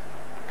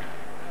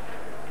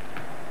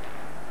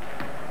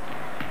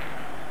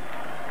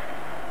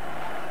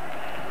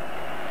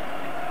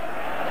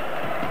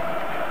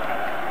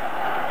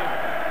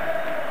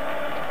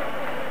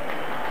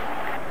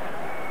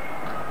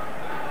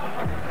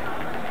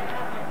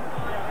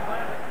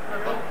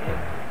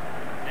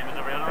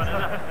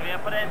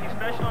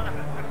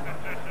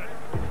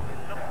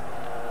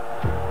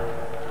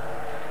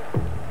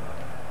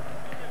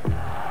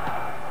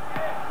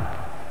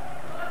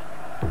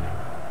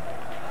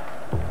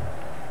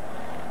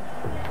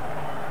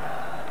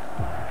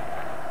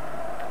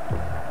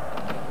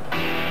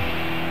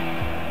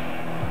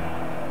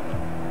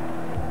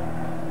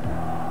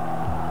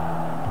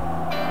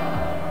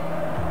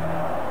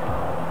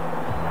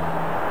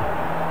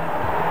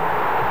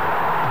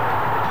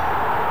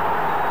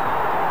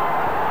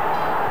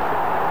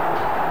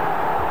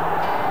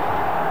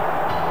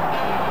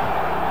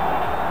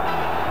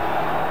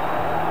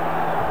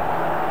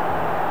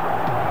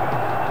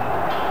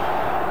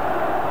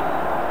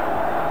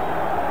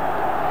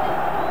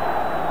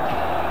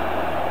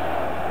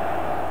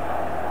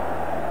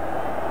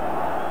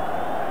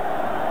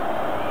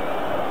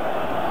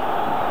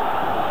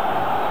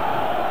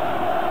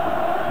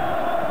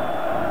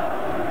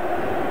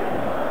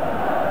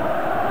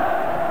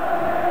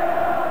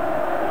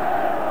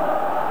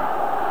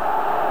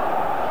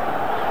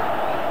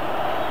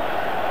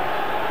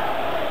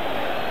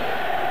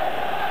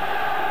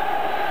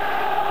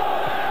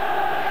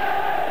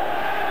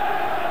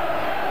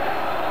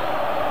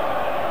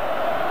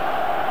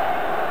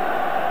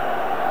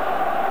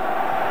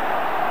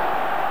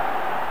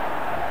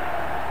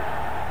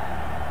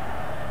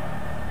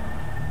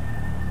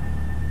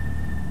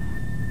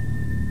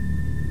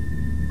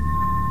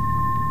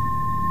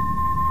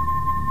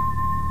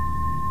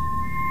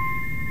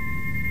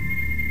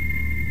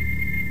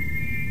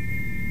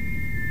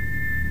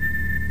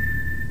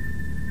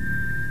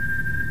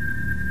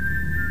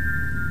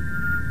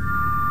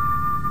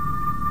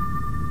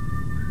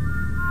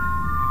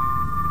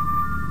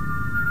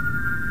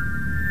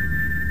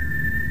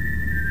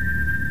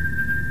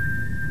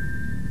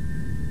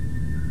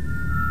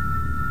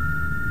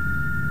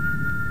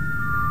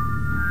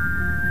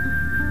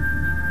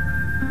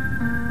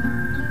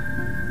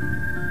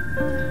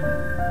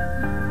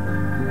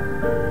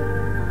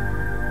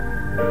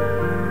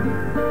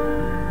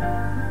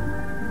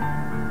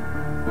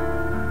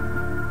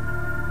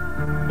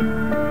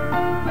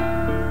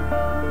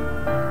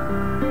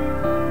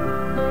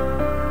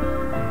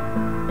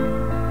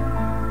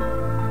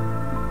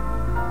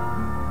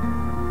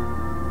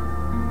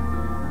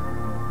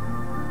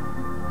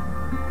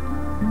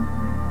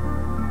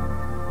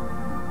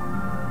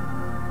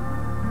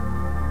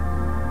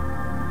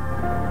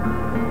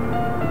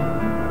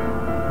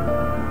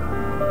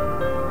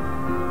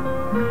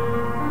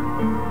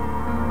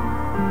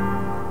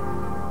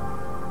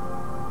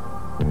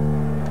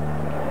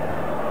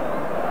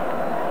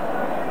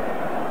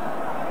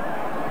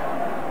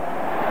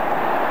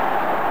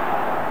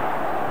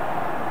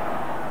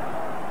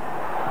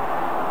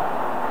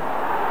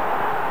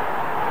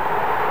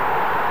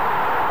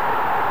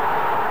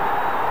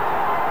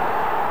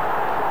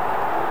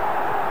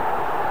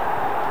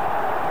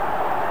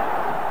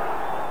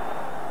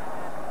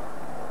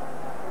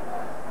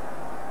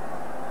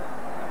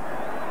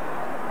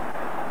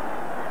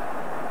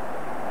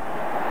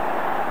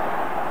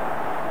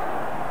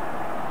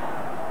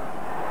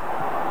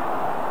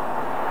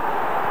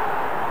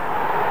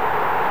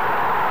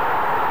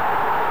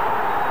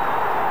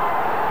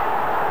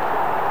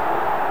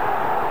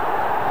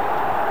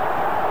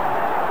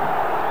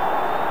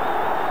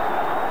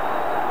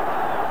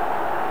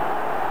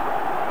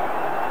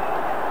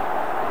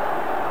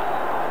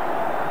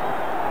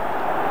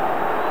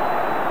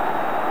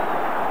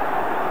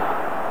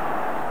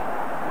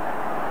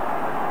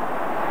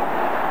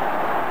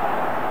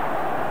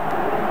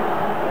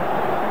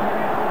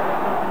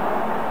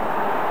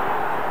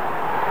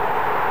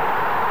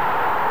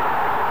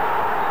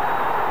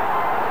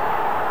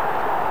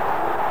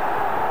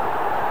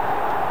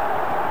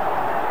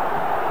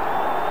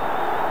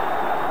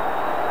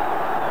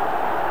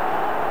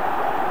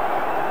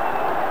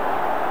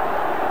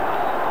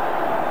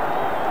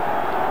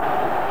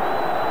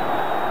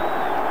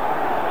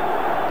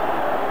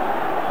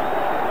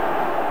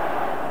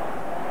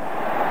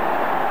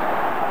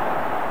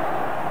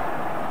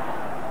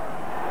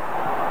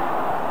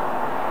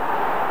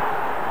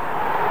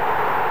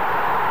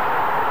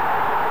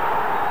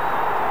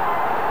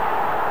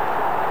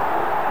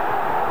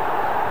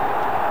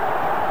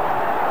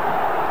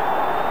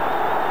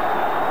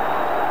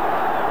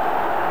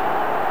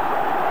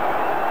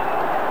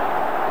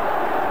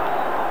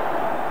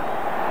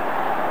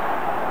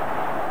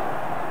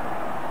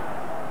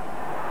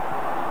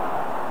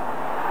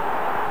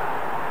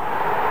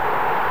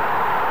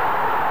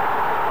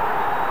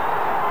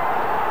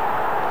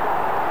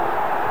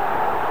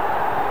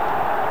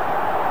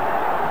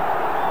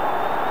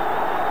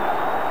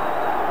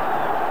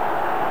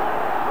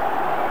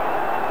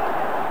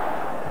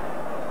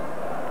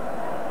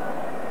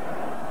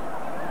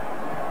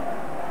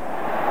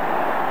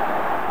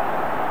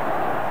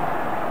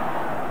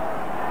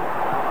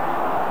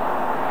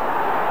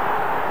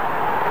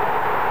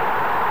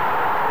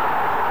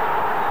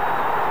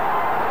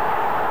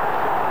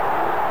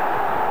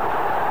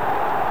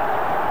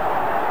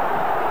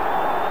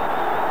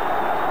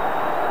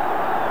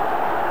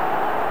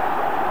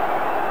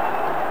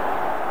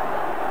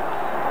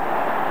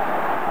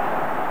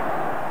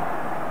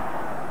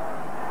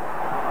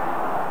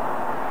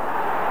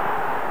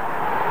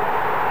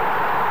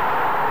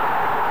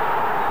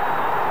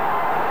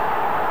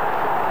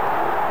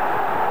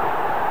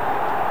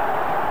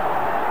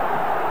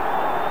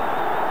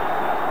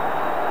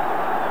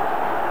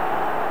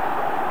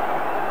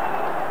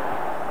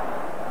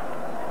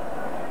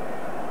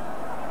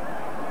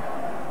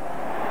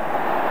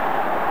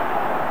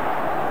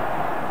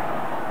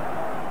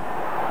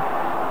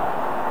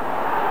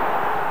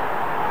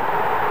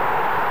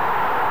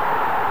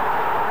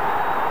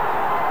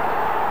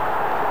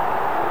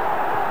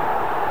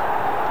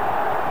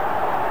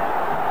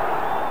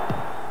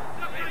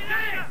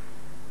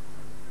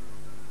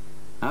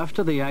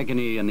 After the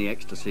agony and the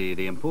ecstasy,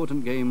 the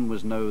important game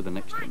was now the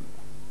next one.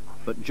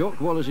 But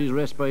Jock Wallace's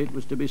respite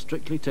was to be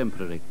strictly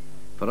temporary,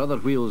 for other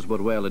wheels were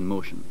well in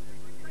motion.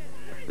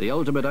 The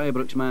ultimate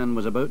Ibrox man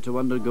was about to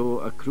undergo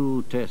a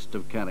cruel test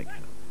of character.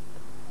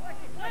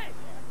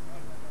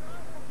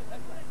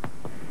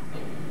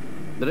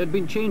 There had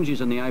been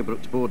changes in the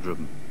Ibrox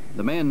boardroom.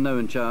 The men now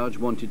in charge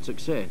wanted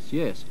success,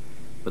 yes,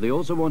 but they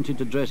also wanted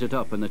to dress it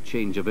up in a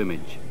change of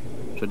image.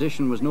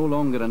 Tradition was no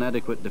longer an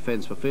adequate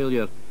defence for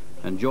failure,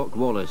 and Jock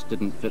Wallace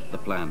didn't fit the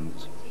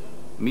plans.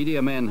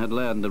 Media men had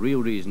learned the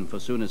real reason for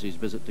Souness's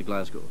visit to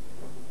Glasgow.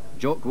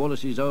 Jock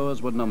Wallace's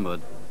hours were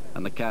numbered,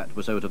 and the cat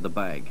was out of the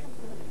bag.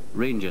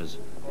 Rangers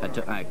had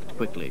to act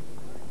quickly.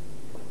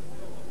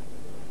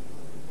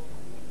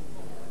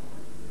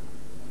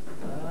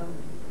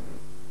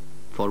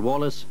 For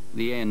Wallace,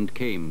 the end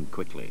came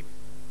quickly.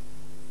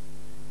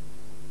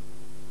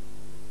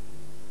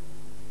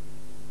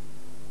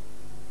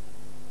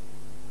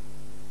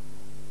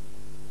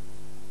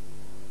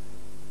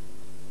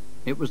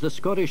 It was the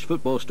Scottish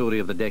football story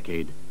of the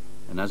decade,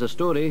 and as a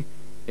story,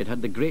 it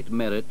had the great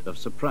merit of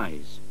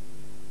surprise.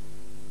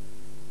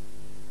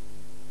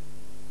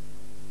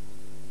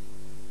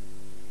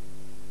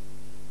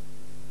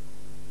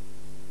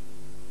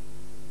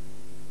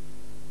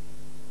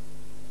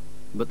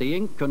 But the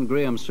ink on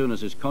Graham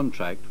Souness's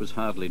contract was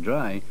hardly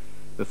dry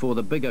before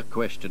the bigger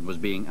question was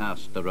being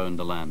asked around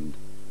the land.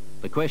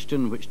 The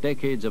question which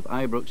decades of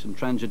Ibrox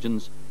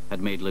intransigence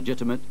had made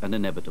legitimate and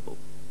inevitable.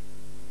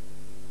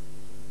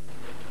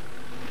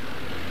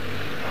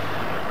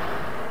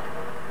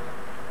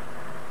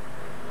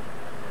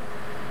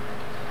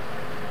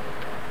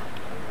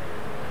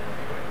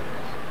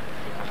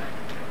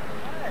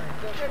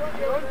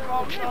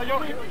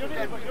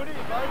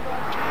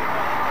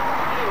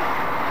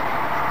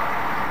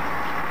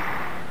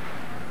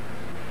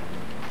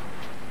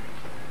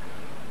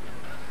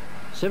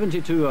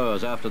 "72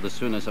 hours after the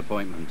Souness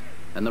appointment,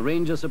 and the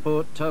Rangers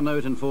support turn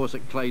out in force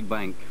at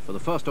Clydebank for the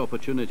first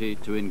opportunity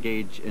to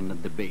engage in a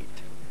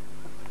debate.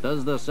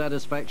 Does their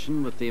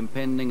satisfaction with the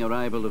impending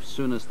arrival of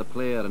Souness the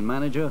player and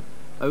manager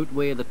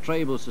outweigh the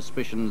tribal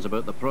suspicions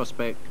about the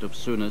prospect of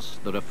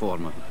Souness the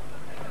reformer?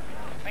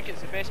 I think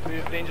it's the best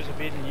move Rangers have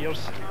made in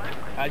years.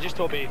 I just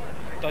hope he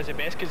does the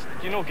best, because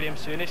you know Graham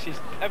Souness,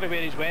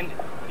 everywhere he's went,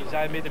 he's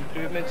made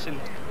improvements and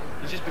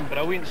he's just been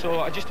brilliant, so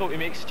I just hope he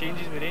makes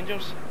changes with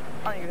Rangers.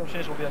 I think Graham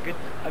Souness will be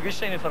a good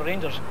signing for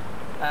Rangers,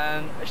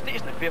 and it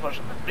states in the papers,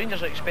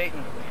 Rangers are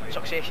expecting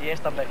success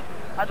yesterday.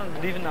 I don't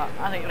believe in that.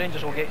 I think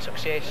Rangers will get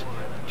success.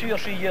 2 or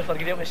 3 years for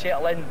Graham to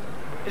settle in.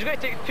 It's going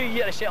to take 2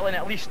 years to settle in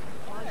at least.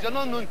 He's an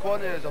unknown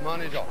quantity as a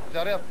manager. He's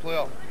a rare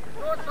player.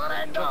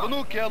 But we're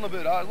not caring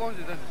about that, as long as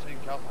he doesn't sign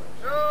Catholic.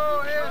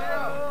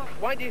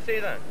 Why do you say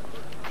that?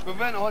 We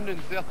went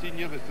 113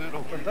 years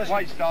without him.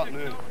 Why start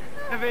now?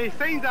 If he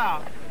signed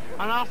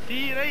an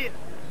RC, right?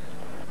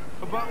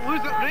 But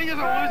Rangers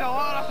will lose a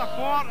lot of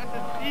support. It's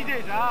as easy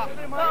as that.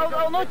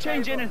 I'll not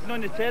change anything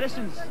on the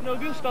terracins. No,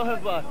 we'll still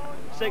have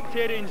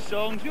sectarian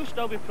songs. We'll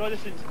still be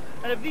Protestants.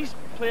 And if these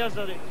players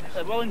are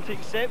willing to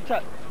accept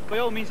it, by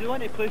all means, they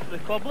want to play for the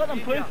club. Let them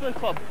play for the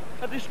club.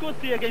 If they score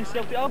 3 against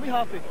Celtic, I'll be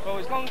happy. Well,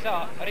 as long as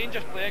a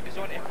Rangers player goes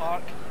onto the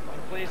park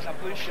and plays a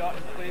blue shirt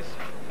and plays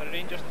for a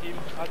Rangers team,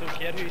 I don't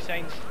care who he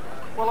signs.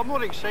 Well, I'm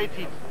more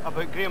excited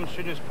about Graham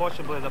Souness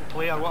possibly the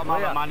player, what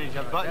about the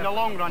manager. But in the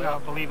long run, I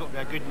believe it'll be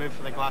a good move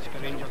for the Glasgow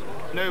Rangers.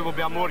 Now we'll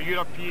be a more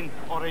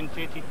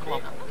European-orientated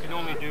club. We can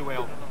only do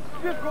well.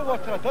 We've got our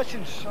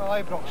traditions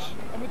at Ibrox,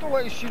 and we don't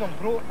want to see them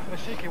broke for the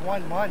sake of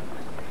one man.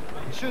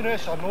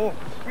 Souness or no,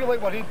 we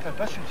like our own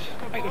traditions.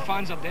 I think the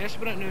fans are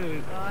desperate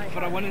now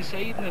for a winning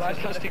side, and if it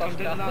has to come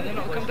down to that, then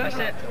it'll come down to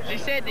that. He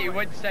said that he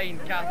would sign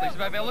Catholics,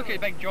 but if you look at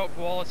big Jock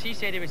Wallace, he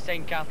said he would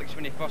sign Catholics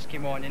when he first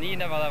came on, and he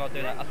never ever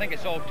do that. I think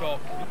it's all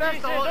talk.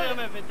 Best of luck to him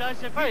if it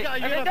does. If we get a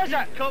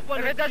European Cup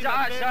winner, if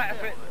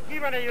we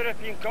win a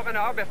European Cup winner,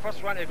 I'll be the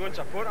first one to go and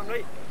support him,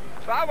 right?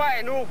 But I want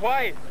to know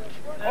why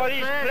all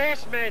these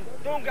press men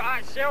don't get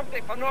at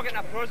Celtic for not getting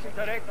a Protestant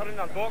director in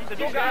their box. They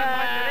don't get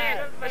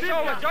at It's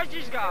all the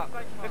judges got.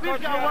 We've got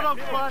a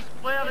world-class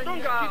player They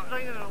don't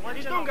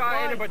get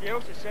at anybody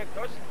else except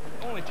us.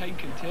 Only time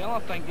can tell, I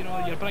think. You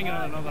know, you're bringing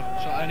in another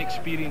sort of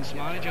inexperienced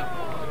manager.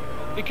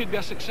 It could be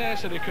a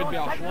success or it could be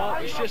a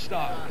flop. It's just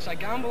it's a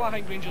gamble I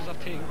think Rangers are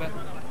taking, but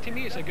to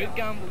me it's a good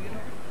gamble, you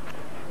know.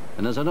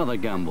 And there's another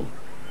gamble,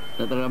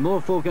 that there are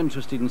more folk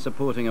interested in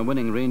supporting a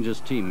winning Rangers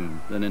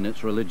team than in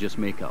its religious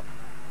make-up.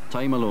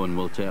 Time alone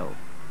will tell.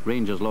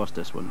 Rangers lost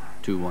this one,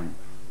 2-1.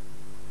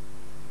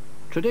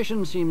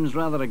 Tradition seems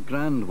rather a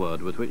grand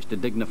word with which to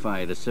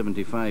dignify the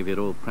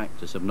 75-year-old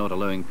practice of not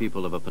allowing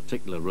people of a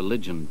particular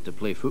religion to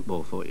play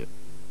football for you.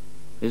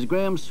 Is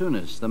Graham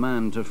Souness the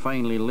man to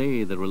finally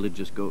lay the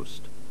religious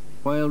ghost,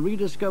 while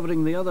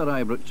rediscovering the other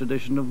Ibrox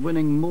tradition of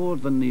winning more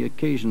than the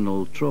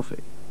occasional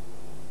trophy?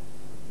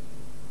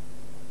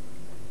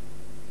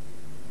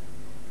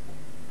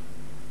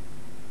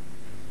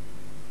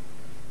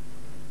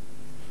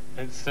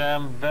 It's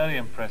very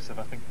impressive.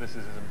 I think this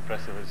is as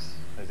impressive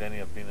as any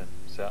have been, and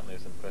certainly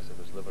as impressive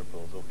as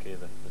Liverpool's. Okay,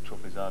 the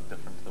trophies are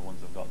different to the ones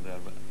they've got there,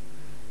 but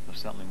there's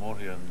certainly more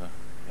here than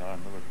there are in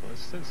Liverpool.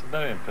 It's a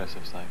very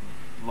impressive sight.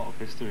 A lot of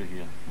history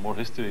here, more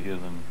history here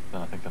than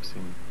I think I've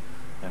seen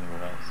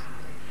anywhere else.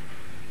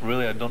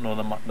 Really, I don't know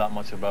that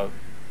much about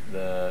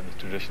the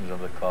traditions of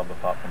the club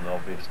apart from the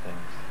obvious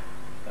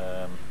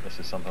things. This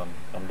is something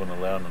I'm going to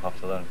learn and have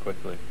to learn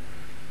quickly.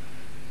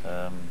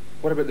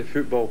 What about the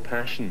football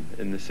passion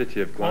in the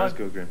city of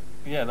Glasgow, Graham?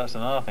 Yeah, that's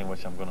another thing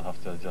which I'm going to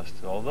have to adjust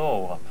to.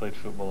 Although I played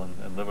football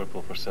in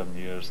Liverpool for 7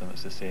 years, and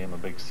it's the same, a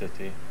big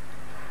city,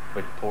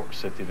 big port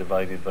city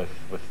divided with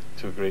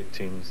two great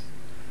teams.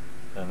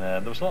 And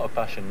there was a lot of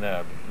passion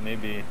there, but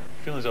maybe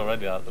feelings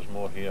already that there's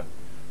more here.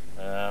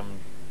 To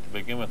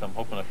begin with, I'm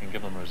hoping I can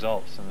give them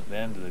results, and at the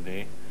end of the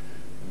day,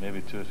 maybe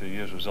 2 or 3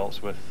 years,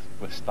 results with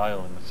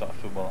style and the sort of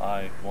football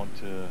I want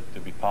to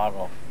be part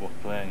of, both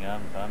playing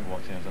and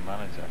watching as a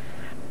manager.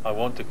 I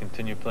want to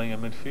continue playing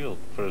in midfield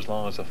for as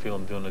long as I feel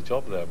I'm doing a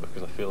job there,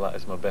 because I feel that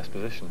is my best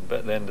position. But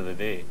at the end of the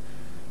day,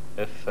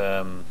 if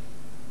I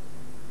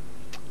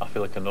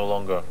feel I can no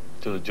longer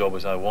do the job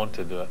as I want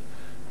to do it,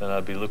 then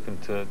I'd be looking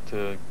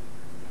to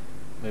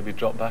maybe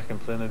drop back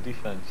and play in the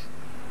defence.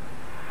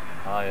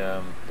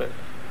 But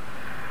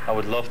I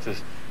would love to,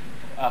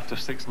 after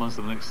 6 months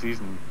of the next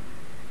season,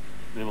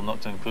 be able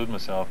not to include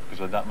myself, because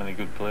with that many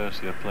good players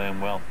here playing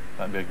well,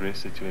 that'd be a great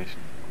situation.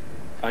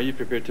 Are you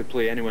prepared to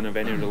play anyone of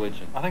any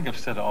religion? I think I've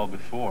said it all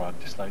before. I'd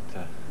just like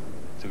to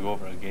go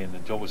over it again. The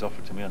job was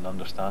offered to me, and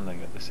understanding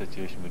that the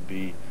situation would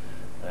be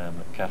that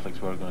Catholics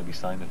were going to be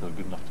signed if they were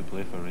good enough to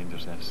play for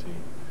Rangers FC.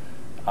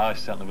 I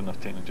certainly wouldn't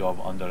have taken the job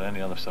under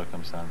any other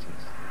circumstances.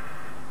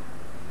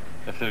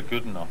 If they're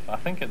good enough, I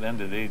think at the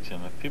end of the day,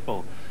 Jim,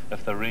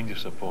 if they're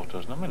Rangers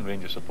supporters, and I mean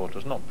Rangers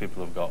supporters, not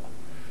people who've got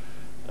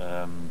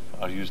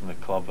are using the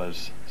club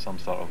as some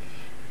sort of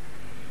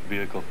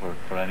vehicle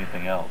for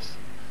anything else.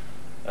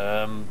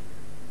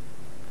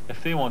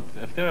 If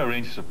they're a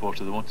Rangers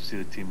supporter, they want to see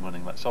the team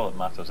winning. That's all that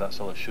matters. That's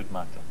all that should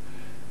matter.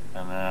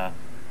 And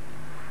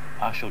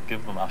I shall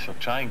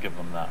try and give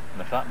them that.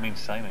 And if that means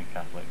signing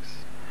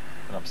Catholics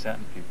and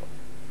upsetting people,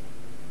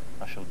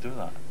 I shall do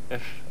that.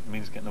 If it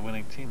means getting a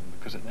winning team,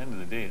 because at the end of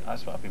the day,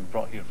 that's what I've been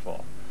brought here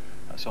for.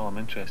 That's all I'm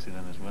interested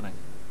in, is winning.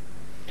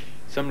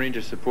 Some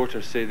Rangers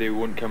supporters say they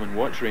won't come and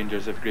watch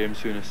Rangers if Graham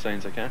Souness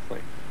signs a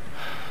Catholic.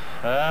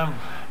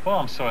 Well,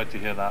 I'm sorry to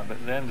hear that, but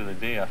at the end of the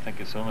day, I think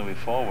it's the only way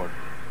forward.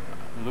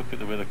 Look at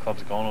the way the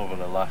club's gone over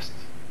the last,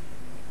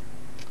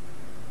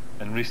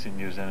 in recent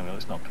years anyway,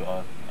 let's not put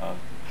a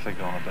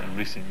figure on it, but in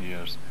recent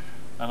years.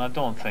 And I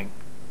don't think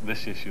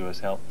this issue has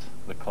helped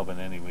the club in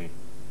any way.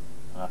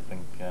 And I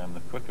think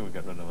the quicker we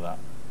get rid of that,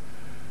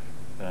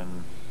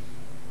 then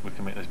we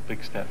can make this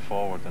big step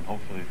forward and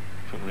hopefully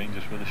put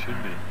Rangers where they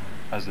should be,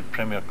 as the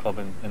premier club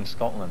in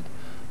Scotland,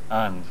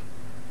 and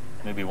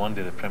maybe one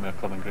day the premier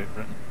club in Great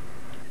Britain.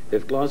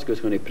 If Glasgow is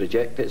going to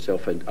project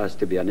itself as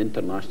to be an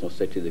international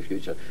city of the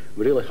future,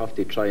 we really have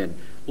to try and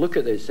look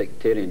at the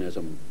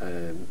sectarianism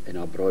in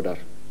a broader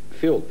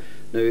field.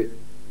 Now,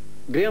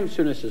 Graham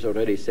Souness has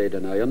already said,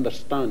 and I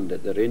understand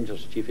that the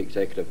Rangers chief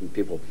executive and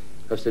people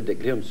have said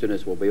that Graham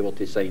Souness will be able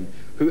to sign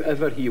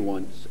whoever he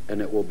wants,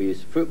 and it will be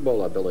his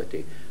football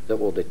ability that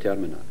will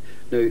determine that.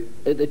 Now,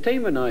 at the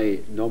time when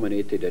I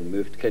nominated and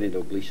moved Kenny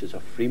Dalglish as a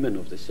freeman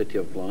of the city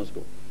of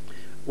Glasgow,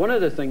 one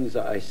of the things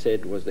that I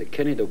said was that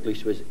Kenny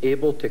Dalglish was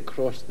able to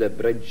cross the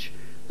bridge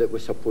that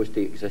was supposed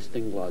to exist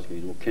in Glasgow.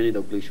 You know, Kenny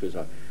Dalglish was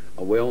a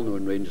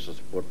well-known Rangers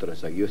supporter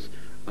as a youth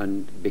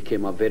and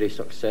became a very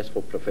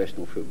successful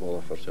professional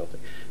footballer for Celtic.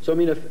 So I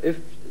mean,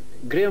 if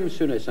Graham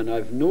Souness, and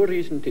I've no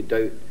reason to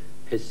doubt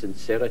his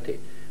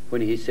sincerity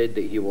when he said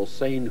that he will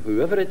sign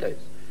whoever it is,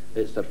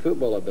 it's their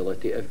football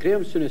ability. If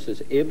Graham Souness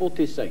is able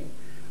to sign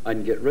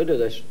and get rid of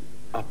this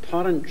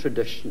apparent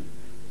tradition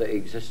that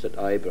exists at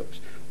Ibrox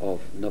of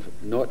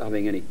not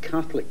having any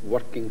Catholic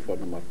working for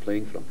them or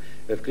playing for them,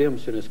 if Graham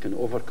Souness can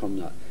overcome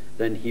that,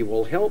 then he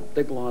will help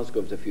the Glasgow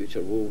of the future.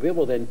 We'll be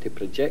able then to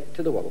project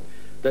to the world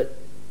that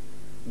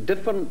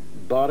different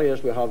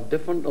barriers we have,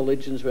 different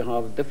religions we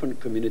have, different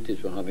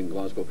communities we have in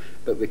Glasgow,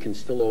 but we can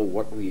still all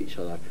work with each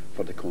other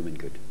for the common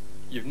good.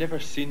 You've never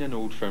seen an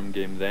Old Firm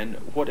game then.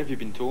 What have you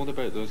been told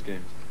about those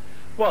games?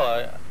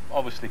 Well,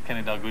 obviously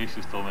Kenny Dalglish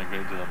has told me a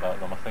great deal about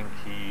them. I think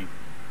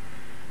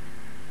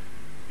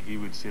he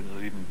would say that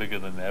they're even bigger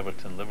than the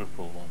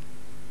Everton-Liverpool one.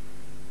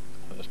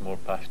 I think there's more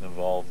passion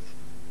involved.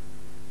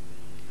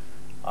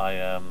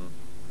 I'm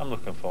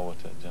looking forward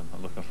to it, Jim.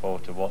 I'm looking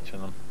forward to watching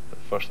them, but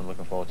first I'm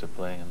looking forward to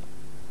playing them.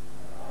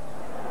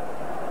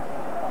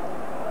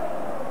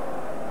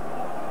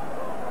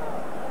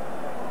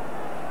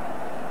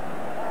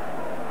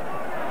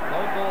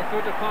 Long ball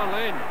through to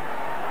Conlane.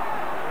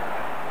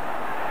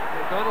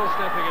 McDonald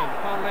stepping in.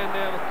 Conlane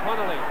there with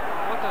Connolly.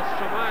 What a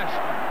smash.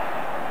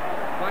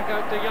 Back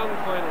out to Young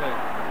finally.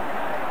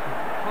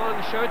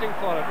 Conn shouting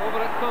for it.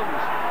 Over it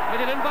comes.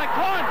 Headed in by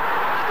Conn.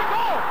 And the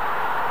goal!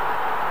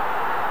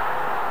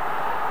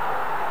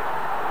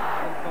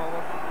 And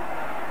forward.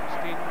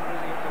 Steen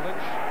really into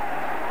Lynch.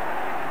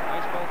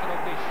 Nice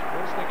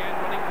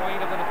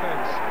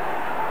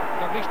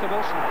Fabrice de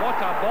Wilson. What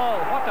a ball,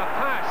 what a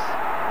pass,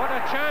 what a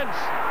chance,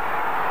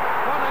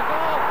 what a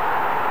goal.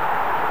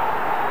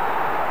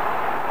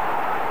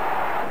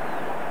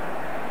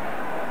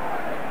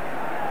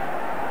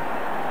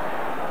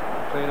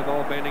 Playing the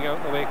ball, bending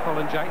out the way,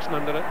 Colin Jackson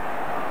under it.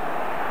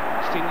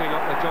 Steen going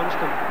up with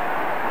Johnston.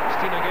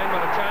 Steen again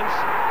with a chance.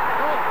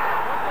 Goal!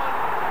 1-1.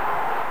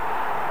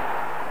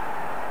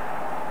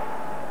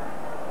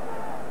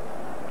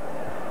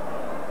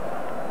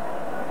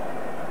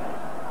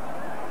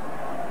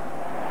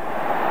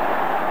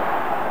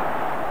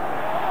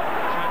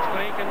 Chance for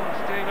Aiken,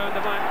 steering round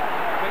the back.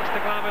 Waits to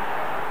Glavin.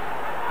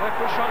 Left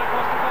foot shot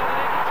across the ball and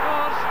Aiken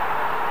scores!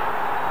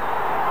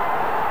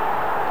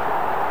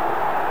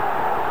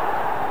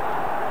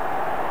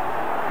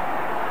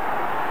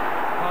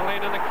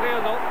 Parlane in the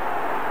clear though.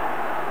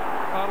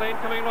 Parlane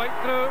coming right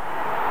through,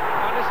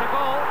 and it's a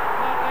goal.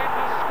 Parlane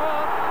has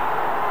scored.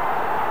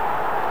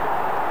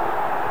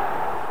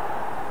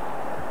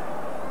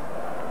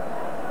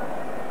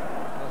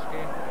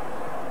 Husky.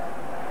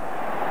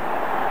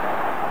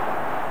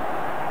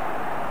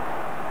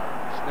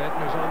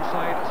 Snedden is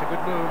onside, it's a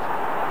good move.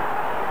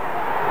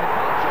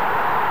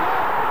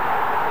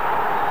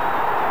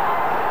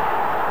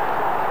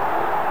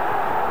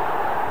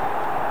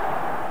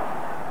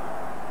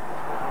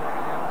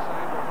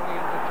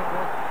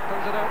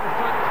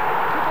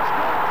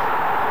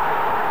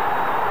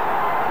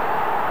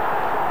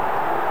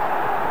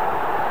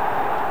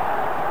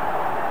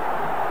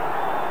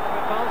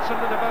 And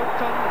about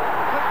turn.